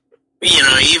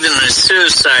even the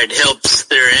suicide helps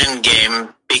their end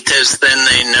game, because then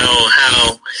they know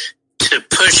how to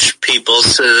push people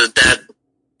so that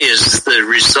is the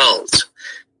result.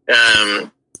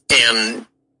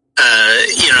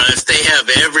 If they have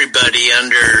everybody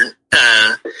under,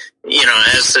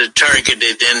 as a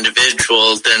targeted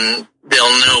individual, then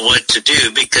they'll know what to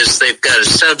do, because they've got a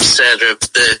subset of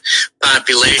the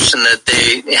population that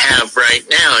they have right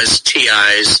now as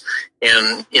TIs.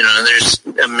 And, there's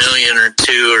 1 million or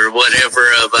 2 or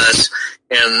whatever of us,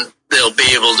 and they'll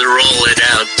be able to roll it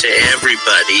out to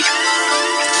everybody.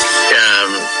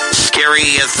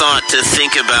 Scary thought to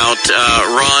think about.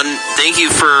 Ron, thank you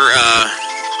for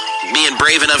being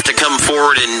brave enough to come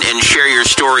forward and share your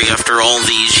story after all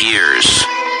these years.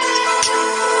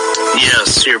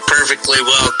 Yes, you're perfectly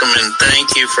welcome, and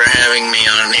thank you for having me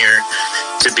on here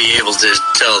to be able to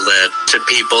tell that to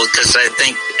people, because I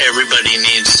think everybody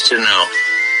needs to know.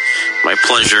 My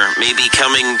pleasure. Maybe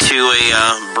coming to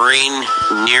a brain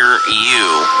near you.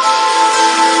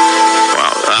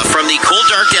 Wow. From the cold,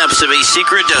 dark depths of a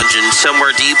secret dungeon somewhere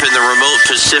deep in the remote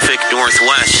Pacific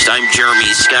Northwest, I'm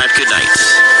Jeremy Scott. Good night,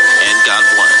 and God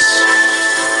bless.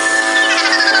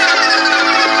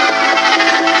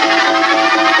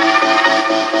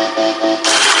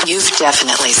 You've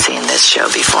definitely seen this show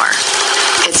before.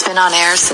 It's been on air since